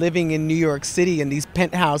 1% living in New York City in these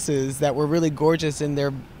penthouses that were really gorgeous in their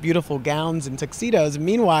beautiful gowns and tuxedos.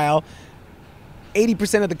 Meanwhile,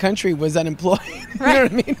 80% of the country was unemployed. You know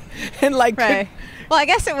what I mean? And like, well, I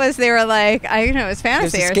guess it was, they were like, I don't know, it was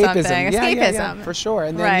fantasy or something. Escapism. Yeah, for sure.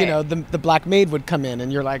 And then, you know, the black maid would come in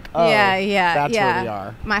and you're like, oh, that's where we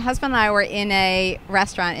are. My husband and I were in a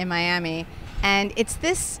restaurant in Miami, and it's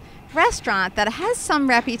this restaurant that has some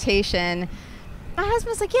reputation. My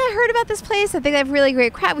husband's like, yeah, I heard about this place. I think they have really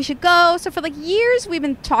great crab. We should go. So for like years, we've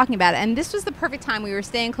been talking about it. And this was the perfect time. We were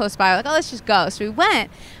staying close by. We're like, oh, let's just go. So we went.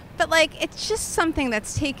 But like, it's just something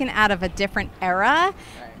that's taken out of a different era.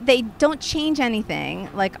 They don't change anything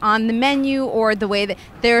like on the menu or the way that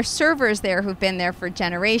there are servers there who've been there for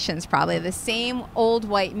generations, probably the same old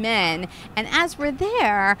white men. And as we're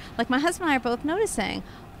there, like my husband and I are both noticing,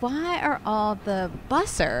 why are all the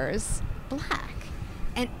bussers black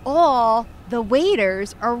and all the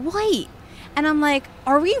waiters are white? And I'm like,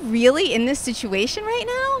 are we really in this situation right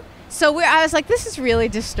now? So I was like, this is really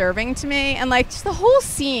disturbing to me. And like just the whole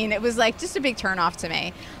scene, it was like just a big turnoff to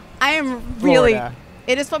me. I am really, Florida.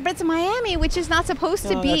 It is, but it's Miami, which is not supposed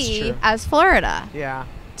to be as Florida. Yeah.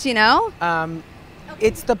 Do you know?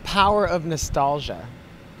 It's the power of nostalgia.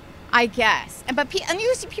 I guess. And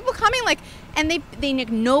you see people coming like, and they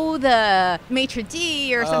know the maitre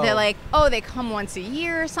d' or something. Like, they come once a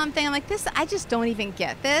year or something. I'm like, this, I just don't even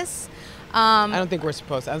get this. I don't think we're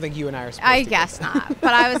supposed to. I don't think you and I are supposed to. I guess not.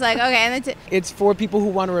 But I was like, okay. And it's for people who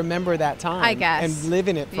want to remember that time. I guess. And live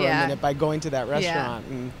in it for a minute by going to that restaurant.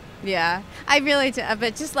 Yeah, I really did,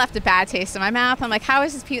 but just left a bad taste in my mouth. I'm like, how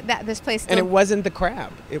is this place still? And it wasn't the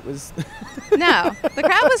crab. It was... No, the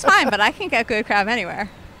crab was fine, but I can get good crab anywhere.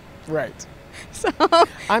 Right. So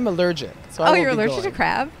I'm allergic. So I you're allergic to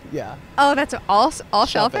crab? Yeah. Oh, that's all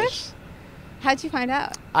shellfish? How'd you find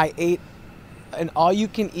out? I ate an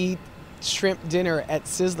all-you-can-eat shrimp dinner at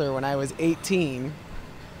Sizzler when I was 18,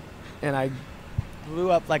 and I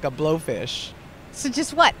blew up like a blowfish. So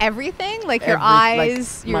just what? Everything? Like your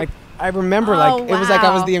eyes? Like I remember it was like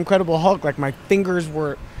I was the Incredible Hulk. Like my fingers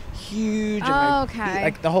were huge. And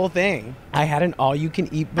like the whole thing. I had an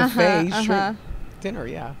all-you-can-eat buffet shrimp dinner,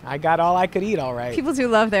 yeah. I got all I could eat, all right. People do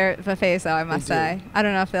love their buffets, though, I must say. I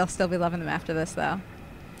don't know if they'll still be loving them after this, though.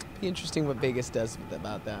 Be interesting what Vegas does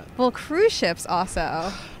about that. Well, cruise ships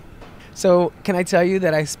also. So, can I tell you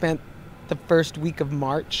that I spent the first week of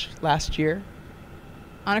March last year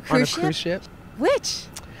on a cruise ship? Which?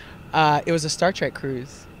 It was a Star Trek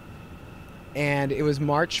cruise. And it was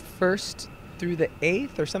March 1st through the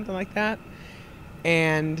 8th or something like that.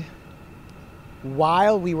 And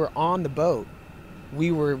while we were on the boat,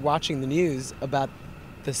 we were watching the news about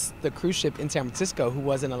the cruise ship in San Francisco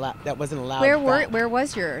that wasn't allowed. Where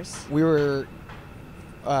was yours? We were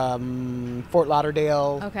Fort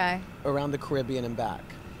Lauderdale. Okay. Around the Caribbean and back.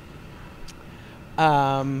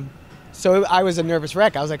 So I was a nervous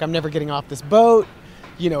wreck. I was like, I'm never getting off this boat.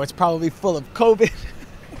 It's probably full of COVID.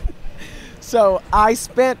 So I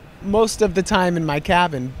spent most of the time in my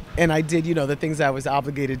cabin, and I did, the things I was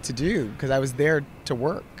obligated to do because I was there to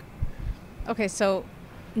work. Okay, so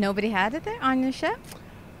nobody had it there on your ship?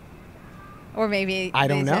 Or maybe I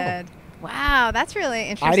don't know. Did. Wow, that's really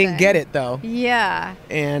interesting. I didn't get it, though. Yeah.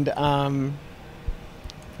 And,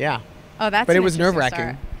 yeah. Oh, that's But it was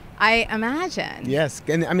nerve-wracking. I imagine. Yes.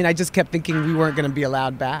 And, I just kept thinking we weren't going to be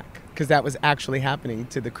allowed back because that was actually happening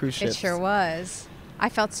to the cruise ships. It sure was. I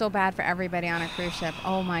felt so bad for everybody on a cruise ship.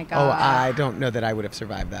 Oh, my God. Oh, I don't know that I would have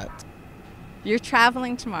survived that. You're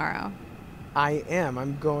traveling tomorrow. I am.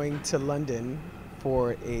 I'm going to London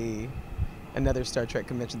for another Star Trek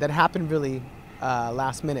convention that happened really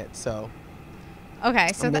last minute. So okay,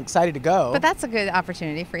 so I'm excited to go. But that's a good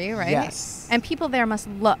opportunity for you, right? Yes. And people there must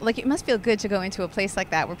it must feel good to go into a place like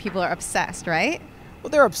that where people are obsessed, right? Well,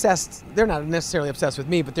 they're obsessed. They're not necessarily obsessed with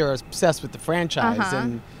me, but they're obsessed with the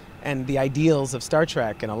franchise and the ideals of Star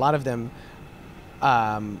Trek. And a lot of them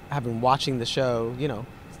have been watching the show,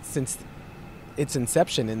 since its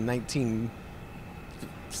inception in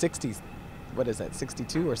 1960s. What is that,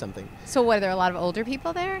 62 or something? So what, are there a lot of older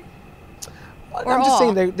people there? Or I'm just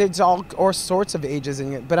saying there's all sorts of ages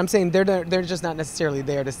in it, but I'm saying they're just not necessarily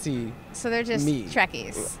there to see. So they're just me.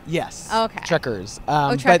 Trekkies. Yes. Okay. Trekkers.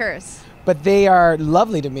 Trekkers. But they are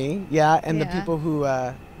lovely to me, yeah. And the people who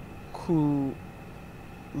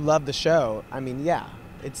love the show,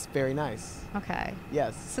 it's very nice. Okay.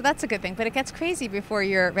 Yes. So that's a good thing, but it gets crazy before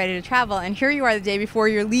you're ready to travel, and here you are the day before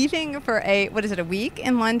you're leaving for a week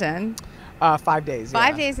in London? 5 days.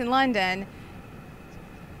 5 days in London.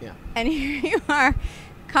 Yeah. And here you are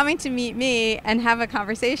coming to meet me and have a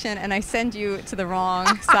conversation, and I send you to the wrong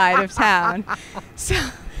side of town. So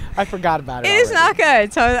I forgot about it. It is not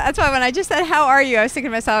good. So that's why when I just said, "How are you?" I was thinking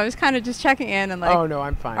to myself, I was kind of just checking in and like, "Oh no,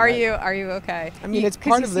 I'm fine." Are you okay? It's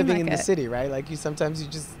part of living in the city, right? Like sometimes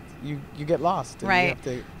you get lost. And right. You have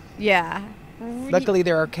to, yeah. Luckily,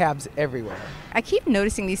 there are cabs everywhere. I keep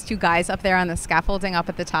noticing these two guys up there on the scaffolding up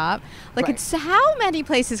at the top. Like, It's how many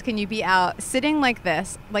places can you be out sitting like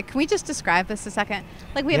this? Like, can we just describe this a second?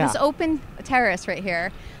 Like, we have this open terrace right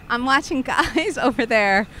here. I'm watching guys over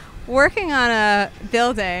there working on a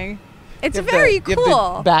building. It's very cool. You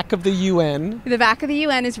have the back of the UN. The back of the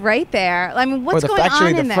UN is right there. I mean, what's going on in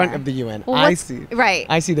there? Actually, the front of the UN. Well, I see. Right.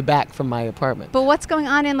 I see the back from my apartment. But what's going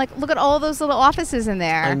on in, look at all those little offices in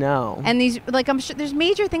there. I know. And these, I'm sure there's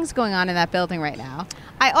major things going on in that building right now.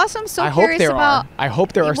 I also am so curious about. I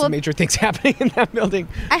hope there are some major things happening in that building.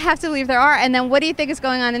 I have to believe there are. And then what do you think is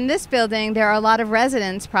going on in this building? There are a lot of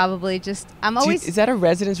residents probably just, is that a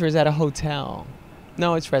residence or is that a hotel?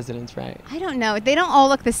 No, it's residents, right? I don't know. They don't all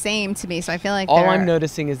look the same to me, so I feel like all I'm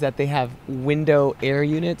noticing is that they have window air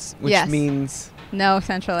units, which means no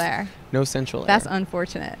central air. No central air. That's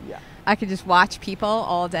unfortunate. Yeah. I could just watch people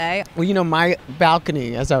all day. Well, my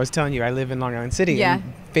balcony, as I was telling you, I live in Long Island City and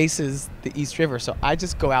faces the East River, so I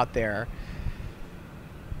just go out there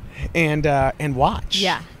and watch.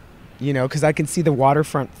 Yeah. you know, because I can see the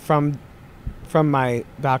waterfront from my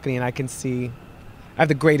balcony, and I have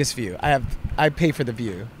the greatest view. I pay for the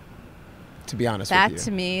view, to be honest with you. That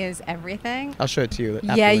to me is everything. I'll show it to you after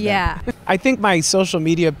Yeah, we're done. yeah. I think my social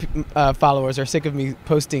media followers are sick of me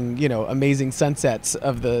posting, you know, amazing sunsets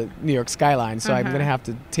of the New York skyline, so I'm going to have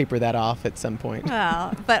to taper that off at some point.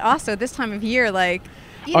 Well, but also this time of year, like,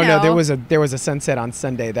 you oh know, no, there was a sunset on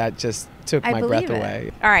Sunday that just took my breath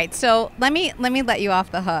away. All right, so let me let you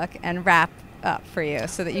off the hook and wrap up for you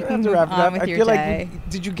so that you can move wrap it on up. with I your feel day. like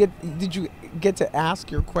did you get to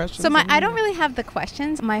ask your questions? So I don't really have the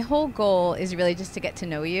questions. My whole goal is really just to get to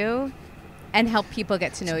know you and help people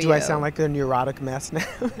get to know you. Do I sound like a neurotic mess now?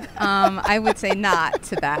 I would say not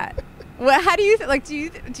to that. Well, how do you like? Do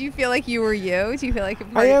you feel like you were you? Do you feel like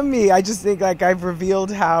I am me? I just think like I've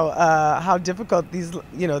revealed how difficult these,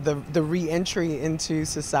 you know, the re-entry into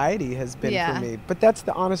society has been for me. But that's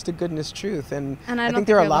the honest to goodness truth, and I think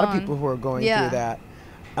there are a lot of people who are going through that.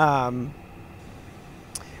 And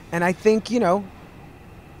I think, you know,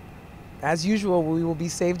 as usual, we will be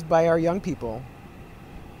saved by our young people.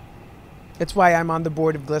 It's why I'm on the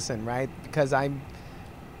board of GLSEN, right? Because I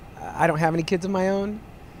don't have any kids of my own.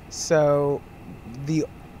 So the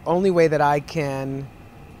only way that I can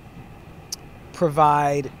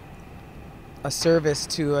provide a service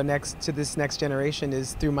to this next generation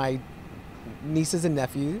is through my nieces and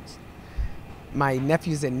nephews, my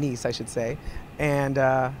nephews and niece, I should say, and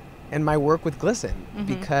my work with GLSEN,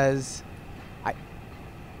 because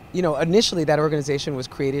initially that organization was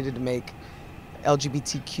created to make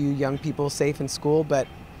LGBTQ young people safe in school, but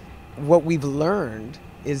what we've learned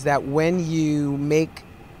is that when you make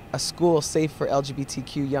a school safe for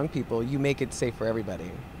LGBTQ young people, you make it safe for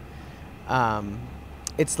everybody.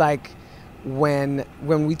 It's like when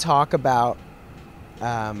we talk about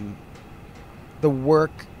the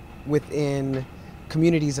work within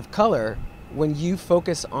communities of color, when you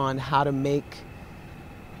focus on how to make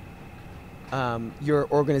your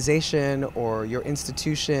organization or your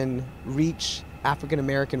institution reach African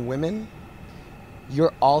American women,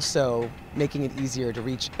 you're also making it easier to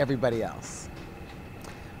reach everybody else.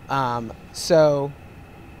 So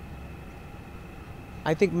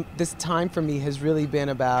I think this time for me has really been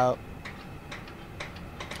about,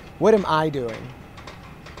 what am I doing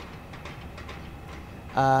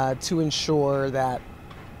to ensure that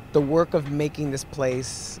the work of making this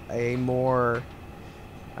place a more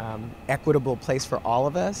equitable place for all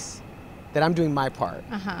of us, that I'm doing my part,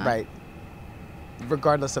 right?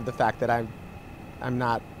 Regardless of the fact that I'm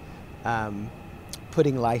not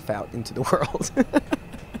putting life out into the world.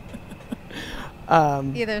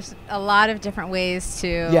 There's a lot of different ways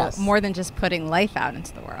to, more than just putting life out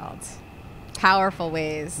into the world. Powerful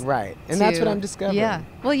ways. Right. And that's what I'm discovering. Yeah.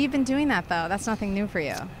 Well, you've been doing that, though. That's nothing new for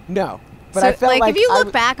you. No. But so, I felt like if you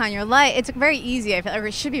look back on your life, it's very easy. I feel like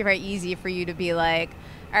it should be very easy for you to be like,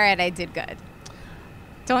 all right, I did good.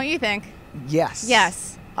 Don't you think? Yes.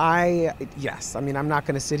 Yes. Yes. I mean, I'm not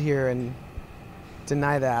going to sit here and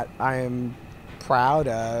deny that. I am proud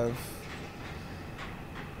of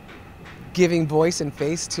giving voice and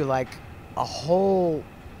face to like a whole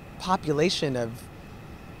population of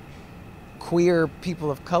queer people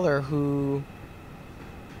of color who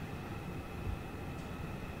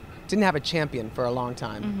didn't have a champion for a long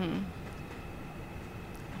time.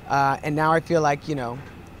 And now I feel like,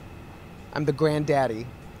 I'm the granddaddy.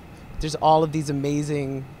 There's all of these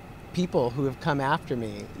amazing people who have come after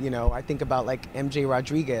me. I think about like MJ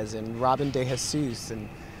Rodriguez and Robin De Jesus and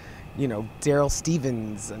Daryl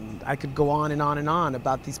Stevens, and I could go on and on and on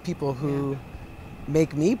about these people who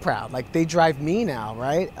make me proud. Like, they drive me now,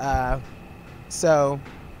 right? So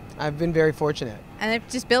I've been very fortunate. And it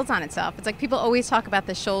just builds on itself. It's like people always talk about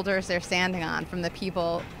the shoulders they're standing on from the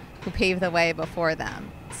people who paved the way before them.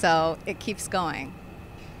 So it keeps going.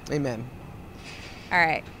 Amen. All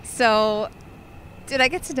right. So did I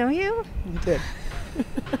get to know you? You did.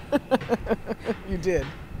 You did.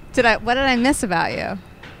 What did I miss about you?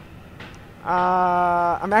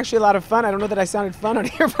 I'm actually a lot of fun. I don't know that I sounded fun on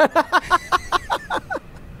here, but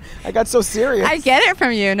I got so serious. I get it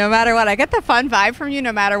from you no matter what. I get the fun vibe from you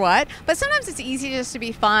no matter what. But sometimes it's easy just to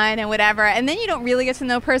be fun and whatever, and then you don't really get to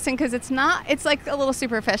know a person because it's like a little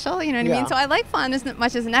superficial, you know what I mean? So I like fun as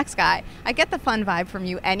much as the next guy. I get the fun vibe from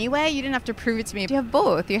you anyway. You didn't have to prove it to me. You have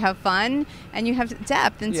both. You have fun and you have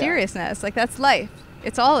depth and seriousness. Like, that's life.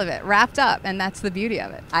 It's all of it wrapped up, and that's the beauty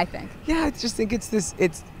of it, I think. Yeah, I just think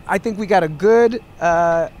I think we got a good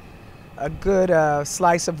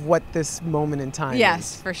slice of what this moment in time is.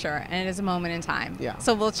 Yes, for sure. And it is a moment in time. Yeah.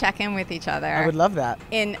 So we'll check in with each other. I would love that.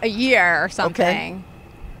 In a year or something.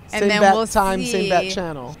 Okay. And same then bat we'll time, see. same bat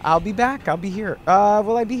channel. I'll be back. I'll be here.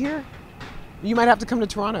 Will I be here? You might have to come to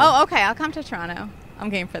Toronto. Oh, okay. I'll come to Toronto. I'm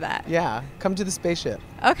game for that. Yeah, come to the spaceship.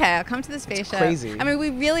 Okay, I'll come to the spaceship. Crazy. I mean, we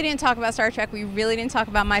really didn't talk about Star Trek. We really didn't talk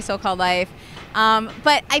about My So-Called Life.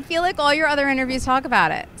 But I feel like all your other interviews talk about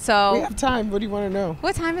it. So We have time. What do you want to know?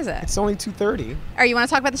 what time is it? It's only 2:30. Or you want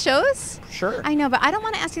to talk about the shows? Sure. I know, but I don't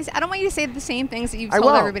want to ask you. I don't want you to say the same things that you've I told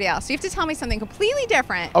will. everybody else. So you have to tell me something completely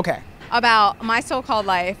different Okay. about My So-Called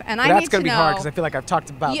Life, and I Well, need that's going to to be know. hard because I feel like I've talked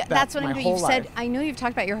about that That's what my I'm doing. whole You've life. said. I know you've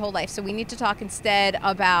talked about your whole life, so we need to talk instead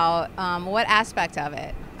about what aspect of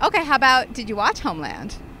it. Okay, how about, did you watch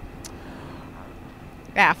Homeland?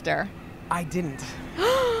 After. I didn't.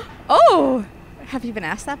 Oh, have you been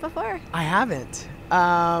asked that before? I haven't.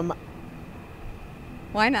 Why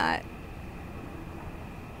not?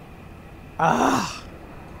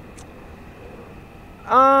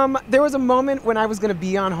 There was a moment when I was going to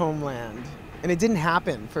be on Homeland, and it didn't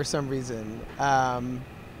happen for some reason. And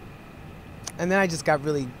then I just got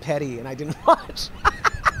really petty, and I didn't watch.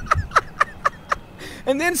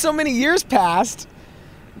 And then so many years passed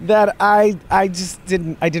that I just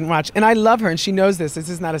didn't watch. And I love her, and she knows this. This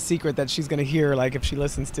is not a secret that she's going to hear, like, if she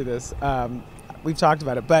listens to this. We've talked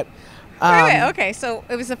about it, but Wait, okay, so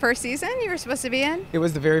it was the first season you were supposed to be in? it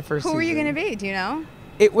was the very first Who were you season. going to be? Do you know?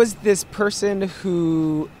 It was this person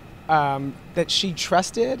who that she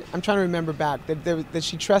trusted. I'm trying to remember back that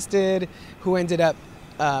she trusted, who ended up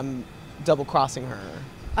double crossing her.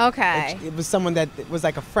 Okay. It was someone that was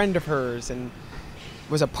like a friend of hers and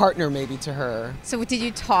was a partner maybe to her. So did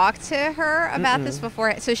you talk to her about this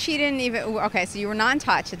before? So she didn't even. Okay, so you were not in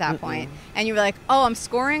touch at that point, and you were like, "Oh, I'm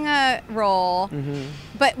scoring a role."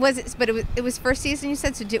 But was it? But it was first season. You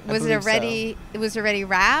said so. Was it believe already? It was already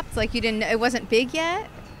wrapped. Like you didn't. It wasn't big yet.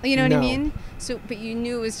 You know what I No. mean? So, but you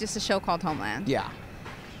knew it was just a show called Homeland. Yeah.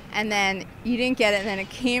 And then you didn't get it, and then it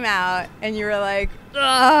came out, and you were like,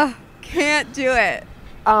 "Ugh, can't do it."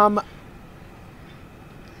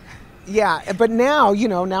 Yeah, but now,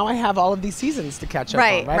 now I have all of these seasons to catch up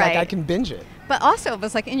on, right? Like I can binge it. But also, it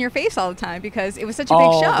was like in your face all the time because it was such a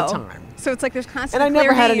All big the show. time. So it's like there's constant. And I never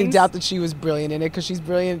clear had any names. doubt that she was brilliant in it because she's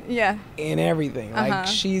brilliant Yeah. in everything. Like Uh-huh.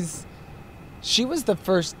 she was the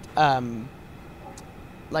first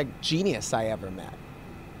like genius I ever met.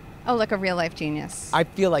 Oh, like a real life genius. I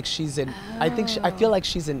feel like she's an. I feel like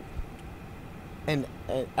she's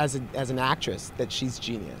as an actress that she's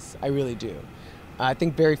genius. I really do. I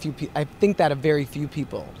think very few. I think that of very few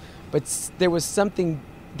people, but there is something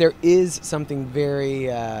very.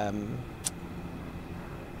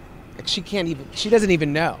 Like she doesn't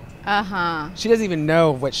even know. She doesn't even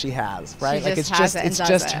know what she has, right? She Like just it's has it and it's does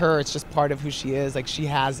just it. her. It's just part of who she is. Like she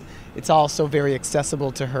has. It's all so very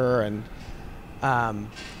accessible to her, and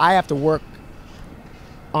I have to work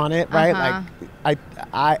on it, right? Like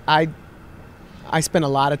I spend a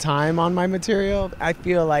lot of time on my material. I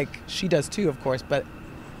feel like she does too, of course, but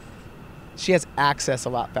she has access a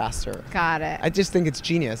lot faster. Got it. I just think it's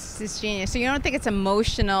genius. It's genius. So you don't think it's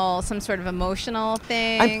emotional, some sort of emotional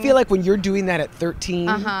thing? I feel like when you're doing that at 13,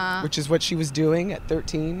 Uh-huh. which is what she was doing at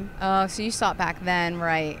 13. Oh, so you saw it back then,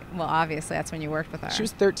 right? Well, obviously that's when you worked with her. She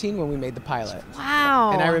was 13 when we made the pilot.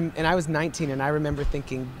 Wow. And I was 19, and I remember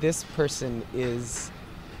thinking, this person is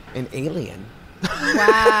an alien.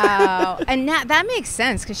 Wow. And that makes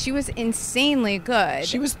sense because she was insanely good.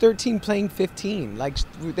 She was 13 playing 15. Like,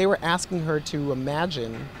 they were asking her to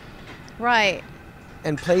imagine Right.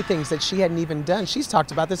 and play things that she hadn't even done. She's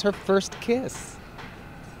talked about this. Her first kiss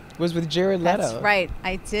was with Jared Leto. That's right.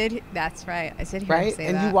 I did. That's right. I did hear her Right? say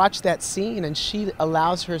And that. you watch that scene, and she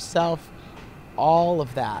allows herself all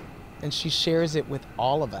of that, and she shares it with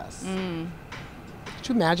all of us. Could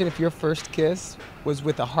you imagine if your first kiss was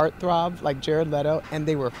with a heartthrob like Jared Leto and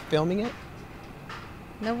they were filming it?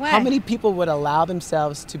 No way. How many people would allow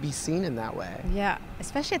themselves to be seen in that way? Yeah,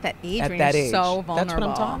 especially at that age At when that you're age. so vulnerable. That's what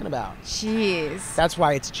I'm talking about. Jeez. That's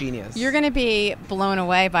why it's genius. You're going to be blown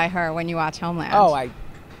away by her when you watch Homeland. Oh,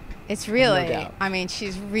 It's really, doubt. I mean,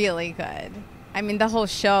 she's really good. I mean, the whole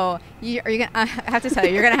show, I have to tell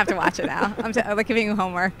you, you're going to have to watch it now. I'm like giving you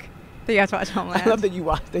homework that you have to watch Homeland. I love that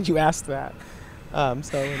you asked that.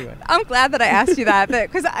 So anyway. I'm glad that I asked you that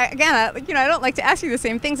because, I don't like to ask you the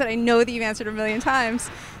same things that I know that you've answered a million times.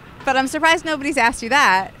 But I'm surprised nobody's asked you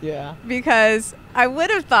that. Yeah. Because I would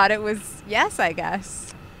have thought it was yes, I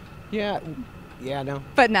guess. Yeah. Yeah, no.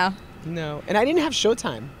 But no. No. And I didn't have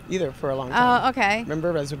Showtime either for a long time. Oh, okay.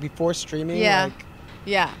 Remember, as before streaming, Yeah. like,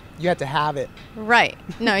 Yeah. you had to have it. Right.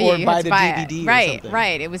 No, Or you buy had to the buy DVD it. or Right, something.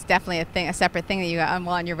 right. It was definitely a separate thing that you got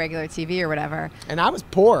on your regular TV or whatever. And I was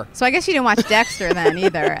poor. So I guess you didn't watch Dexter then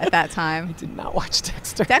either at that I time. did not watch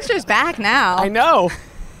Dexter. Dexter's back now. I know.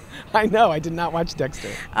 I know. I did not watch Dexter.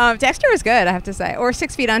 Dexter was good, I have to say. Or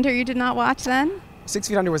 6 Feet Under, you did not watch then? 6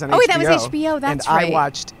 Feet Under was on HBO. Oh, wait, that was HBO. That's right. And I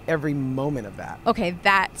watched every moment of that. Okay,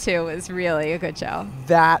 that too was really a good show.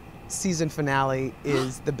 That season finale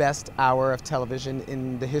is the best hour of television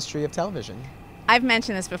in the history of television. I've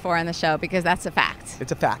mentioned this before on the show because that's a fact.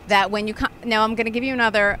 It's a fact. That when you come... Now, I'm going to give you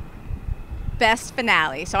another best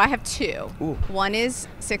finale. So I have 2. Ooh. One is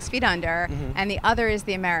 6 Feet Under, and the other is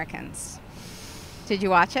The Americans. Did you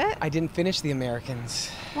watch it? I didn't finish The Americans.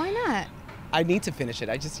 Why not? I need to finish it.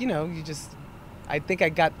 I just, I think I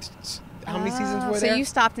got... How many seasons were there? So you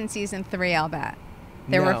stopped in season 3, I'll bet.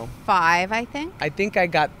 There No. were 5, I think. I think I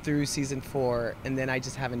got through season 4, and then I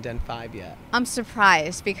just haven't done 5 yet. I'm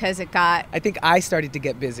surprised because it got... I think I started to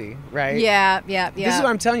get busy, right? Yeah. This is what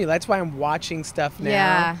I'm telling you. That's why I'm watching stuff now.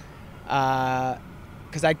 Yeah.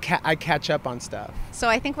 Because I catch up on stuff. So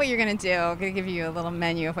I think what you're going to do, I'm going to give you a little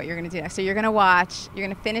menu of what you're going to do next. So you're going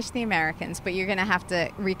to finish The Americans, but you're going to have to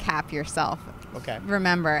recap yourself. Okay.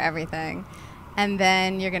 Remember everything. And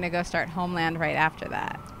then you're going to go start Homeland right after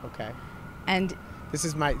that. Okay. And... This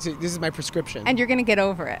is my prescription. And you're going to get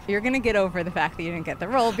over it. You're going to get over the fact that you didn't get the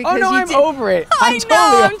role because I'm over it. I'm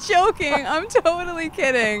joking. I'm totally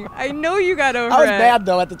kidding. I know you got over it. I was bad,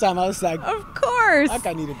 though, at the time. I was like... Of course. Fuck,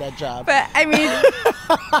 I needed that job. But, I mean...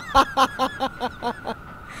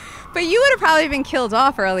 But you would have probably been killed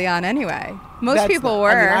off early on anyway. Most people were.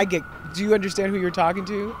 I mean, do you understand who you're talking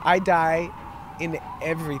to? I die in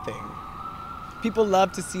everything. People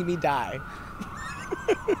love to see me die.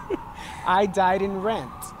 I died in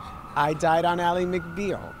Rent. I died on Ally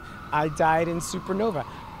McBeal. I died in Supernova.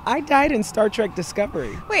 I died in Star Trek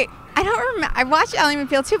Discovery. Wait, I don't remember. I watched Ally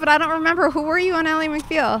McBeal too, but I don't remember. Who were you on Ally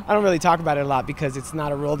McBeal? I don't really talk about it a lot because it's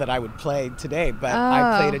not a role that I would play today, but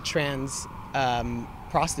I played a trans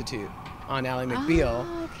prostitute on Ally McBeal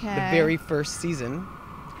the very first season.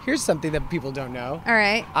 Here's something that people don't know. All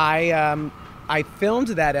right. I filmed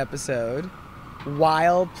that episode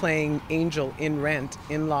while playing Angel in Rent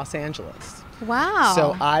in Los Angeles. Wow.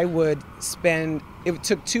 So I would spend... It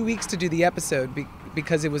took 2 weeks to do the episode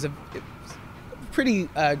because it was a pretty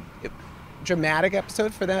dramatic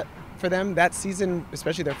episode for them that season,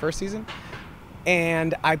 especially their first season.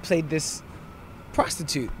 And I played this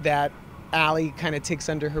prostitute that Allie kind of takes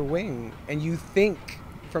under her wing. And you think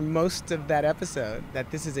for most of that episode that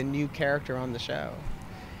this is a new character on the show.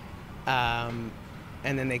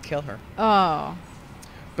 And then they kill her. Oh.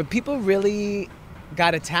 But people really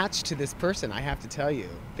got attached to this person, I have to tell you.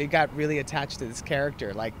 They got really attached to this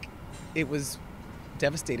character. Like, it was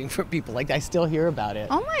devastating for people. Like, I still hear about it.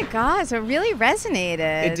 Oh my God, so it really resonated.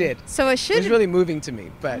 It did. So it should... It was really moving to me,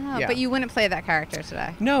 but yeah. But you wouldn't play that character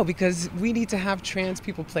today? No, because we need to have trans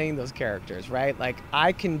people playing those characters, right? Like,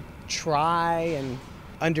 I can try and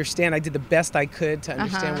understand. I did the best I could to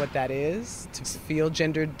understand what that is, to feel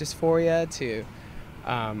gender dysphoria, to...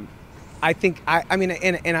 I think, I mean,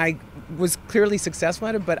 and I was clearly successful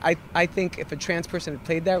at it, but I think if a trans person had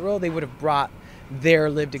played that role, they would have brought their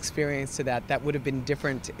lived experience to that. That would have been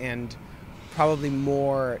different and probably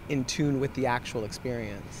more in tune with the actual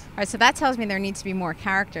experience. All right, so that tells me there needs to be more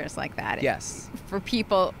characters like that. Yes. For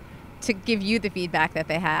people to give you the feedback that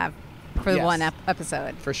they have for the one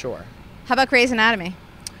episode. For sure. How about Grey's Anatomy?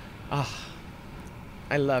 Oh,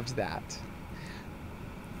 I loved that.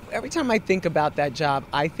 Every time I think about that job,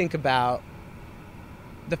 I think about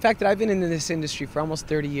the fact that I've been in this industry for almost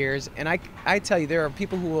 30 years, and I tell you, there are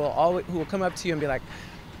people who will come up to you and be like,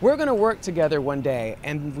 "We're going to work together one day,"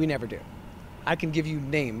 and we never do. I can give you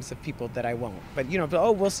names of people that I won't, but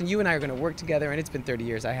oh, Wilson, you and I are going to work together, and it's been 30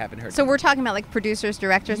 years. I haven't heard. So we're talking about like producers,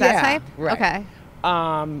 directors, that type. Right. Okay.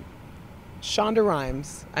 Shonda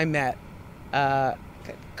Rhimes, I met a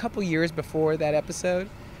couple years before that episode,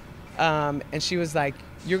 and she was like,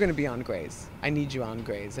 "You're going to be on Grey's. I need you on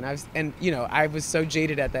Grey's." And I was so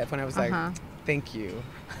jaded at that point. I was like, "Thank you."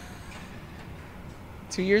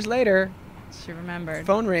 2 years later, she remembered.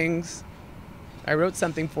 Phone rings. I wrote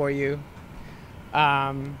something for you.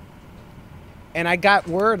 And I got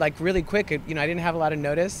word like really quick. I didn't have a lot of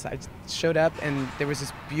notice. I showed up and there was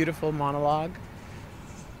this beautiful monologue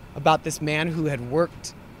about this man who had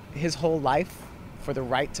worked his whole life for the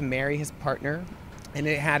right to marry his partner. And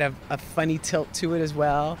it had a funny tilt to it as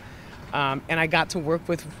well. And I got to work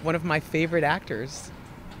with one of my favorite actors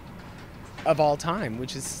of all time,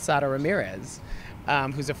 which is Sada Ramirez,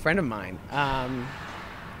 who's a friend of mine.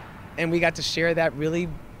 And we got to share that really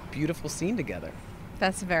beautiful scene together.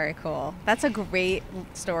 That's very cool. That's a great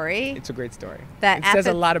story. It's a great story. It says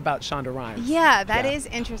a lot about Shonda Rhimes. Yeah, that is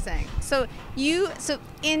interesting. So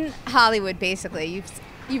in Hollywood, basically,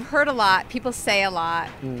 you've heard a lot. People say a lot.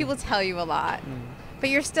 People tell you a lot. But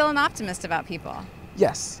you're still an optimist about people.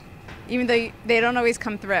 Yes. Even though they don't always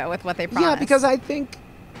come through with what they promise. Yeah, because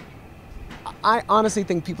I honestly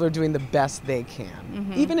think people are doing the best they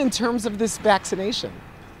can. Even in terms of this vaccination.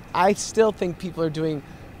 I still think people are doing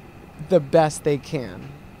the best they can.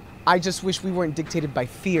 I just wish we weren't dictated by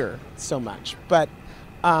fear so much. But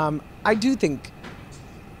I do think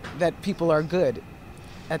that people are good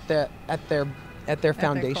at their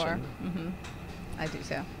foundation. Their core. I do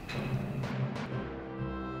too.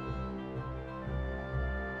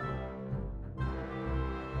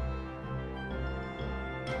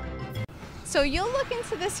 So you'll look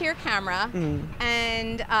into this here camera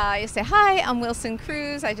and you say, hi, I'm Wilson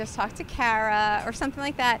Cruz. I just talked to Kara or something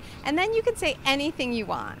like that. And then you can say anything you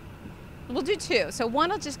want. We'll do two. So one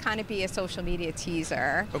will just kind of be a social media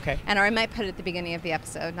teaser. Okay. And or I might put it at the beginning of the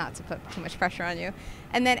episode, not to put too much pressure on you.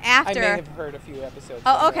 And then after... I may have heard a few episodes.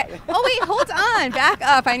 Oh, okay. Oh, wait, hold on. Back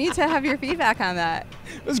up. I need to have your feedback on that.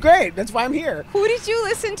 It was great. That's why I'm here. Who did you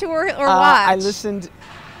listen to or watch?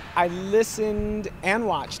 I listened and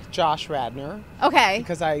watched Josh Radnor. Okay.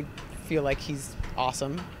 Because I feel like he's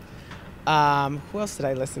awesome. Who else did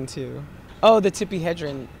I listen to? Oh, the Tippi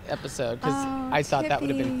Hedren episode, because I thought that would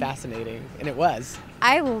have been fascinating, and it was.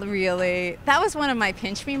 That was one of my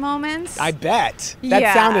pinch me moments. I bet.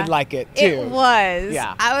 That sounded like it, too. It was.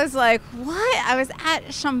 Yeah. I was like, what? I was at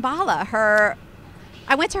Shambhala,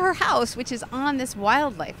 I went to her house, which is on this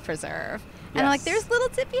wildlife preserve. And I'm like, there's little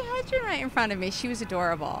Tippi Hedren right in front of me. She was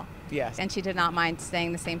adorable. Yes. And she did not mind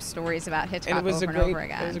saying the same stories about Hitchcock and over and over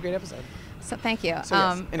again. It was a great episode. So thank you. So,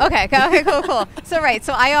 yes. Anyway. Okay, cool.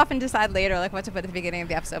 So I often decide later like what to put at the beginning of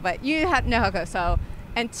the episode, but you know how it goes. So,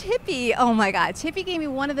 and Tippi, oh my God, Tippi gave me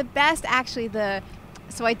one of the best, actually.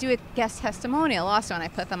 So I do a guest testimonial also, and I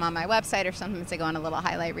put them on my website or something to go on a little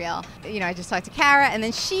highlight reel. I just talked to Kara, and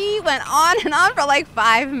then she went on and on for like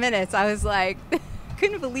 5 minutes. I was like,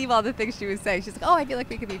 couldn't believe all the things she was saying. She's like, oh, I feel like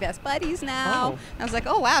we could be best buddies now. I was like,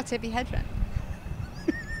 oh wow, Tippi Hedren.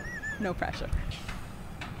 No pressure.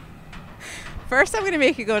 First, I'm going to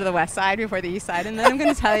make you go to the west side before the east side, and then I'm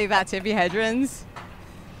going to tell you about Tippi Hedren's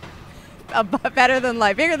better than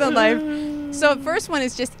life, bigger than life. So first one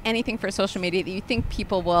is just anything for social media that you think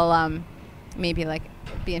people will maybe like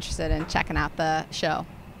be interested in checking out the show.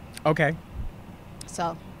 Okay.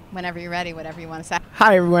 So whenever you're ready, whatever you want to say.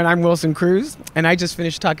 Hi, everyone. I'm Wilson Cruz, and I just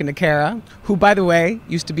finished talking to Kara, who, by the way,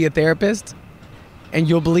 used to be a therapist, and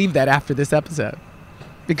you'll believe that after this episode,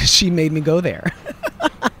 because she made me go there.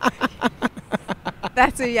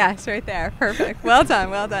 That's a yes right there. Perfect. Well done.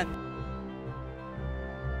 Well done.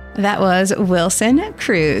 That was Wilson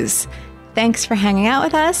Cruz. Thanks for hanging out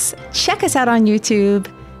with us. Check us out on YouTube.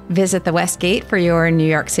 Visit the Westgate for your New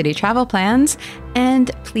York City travel plans.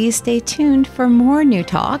 And please stay tuned for more new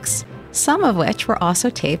talks, some of which were also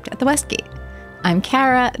taped at the Westgate. I'm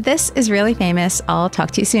Kara. This is Really Famous. I'll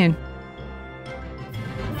talk to you soon.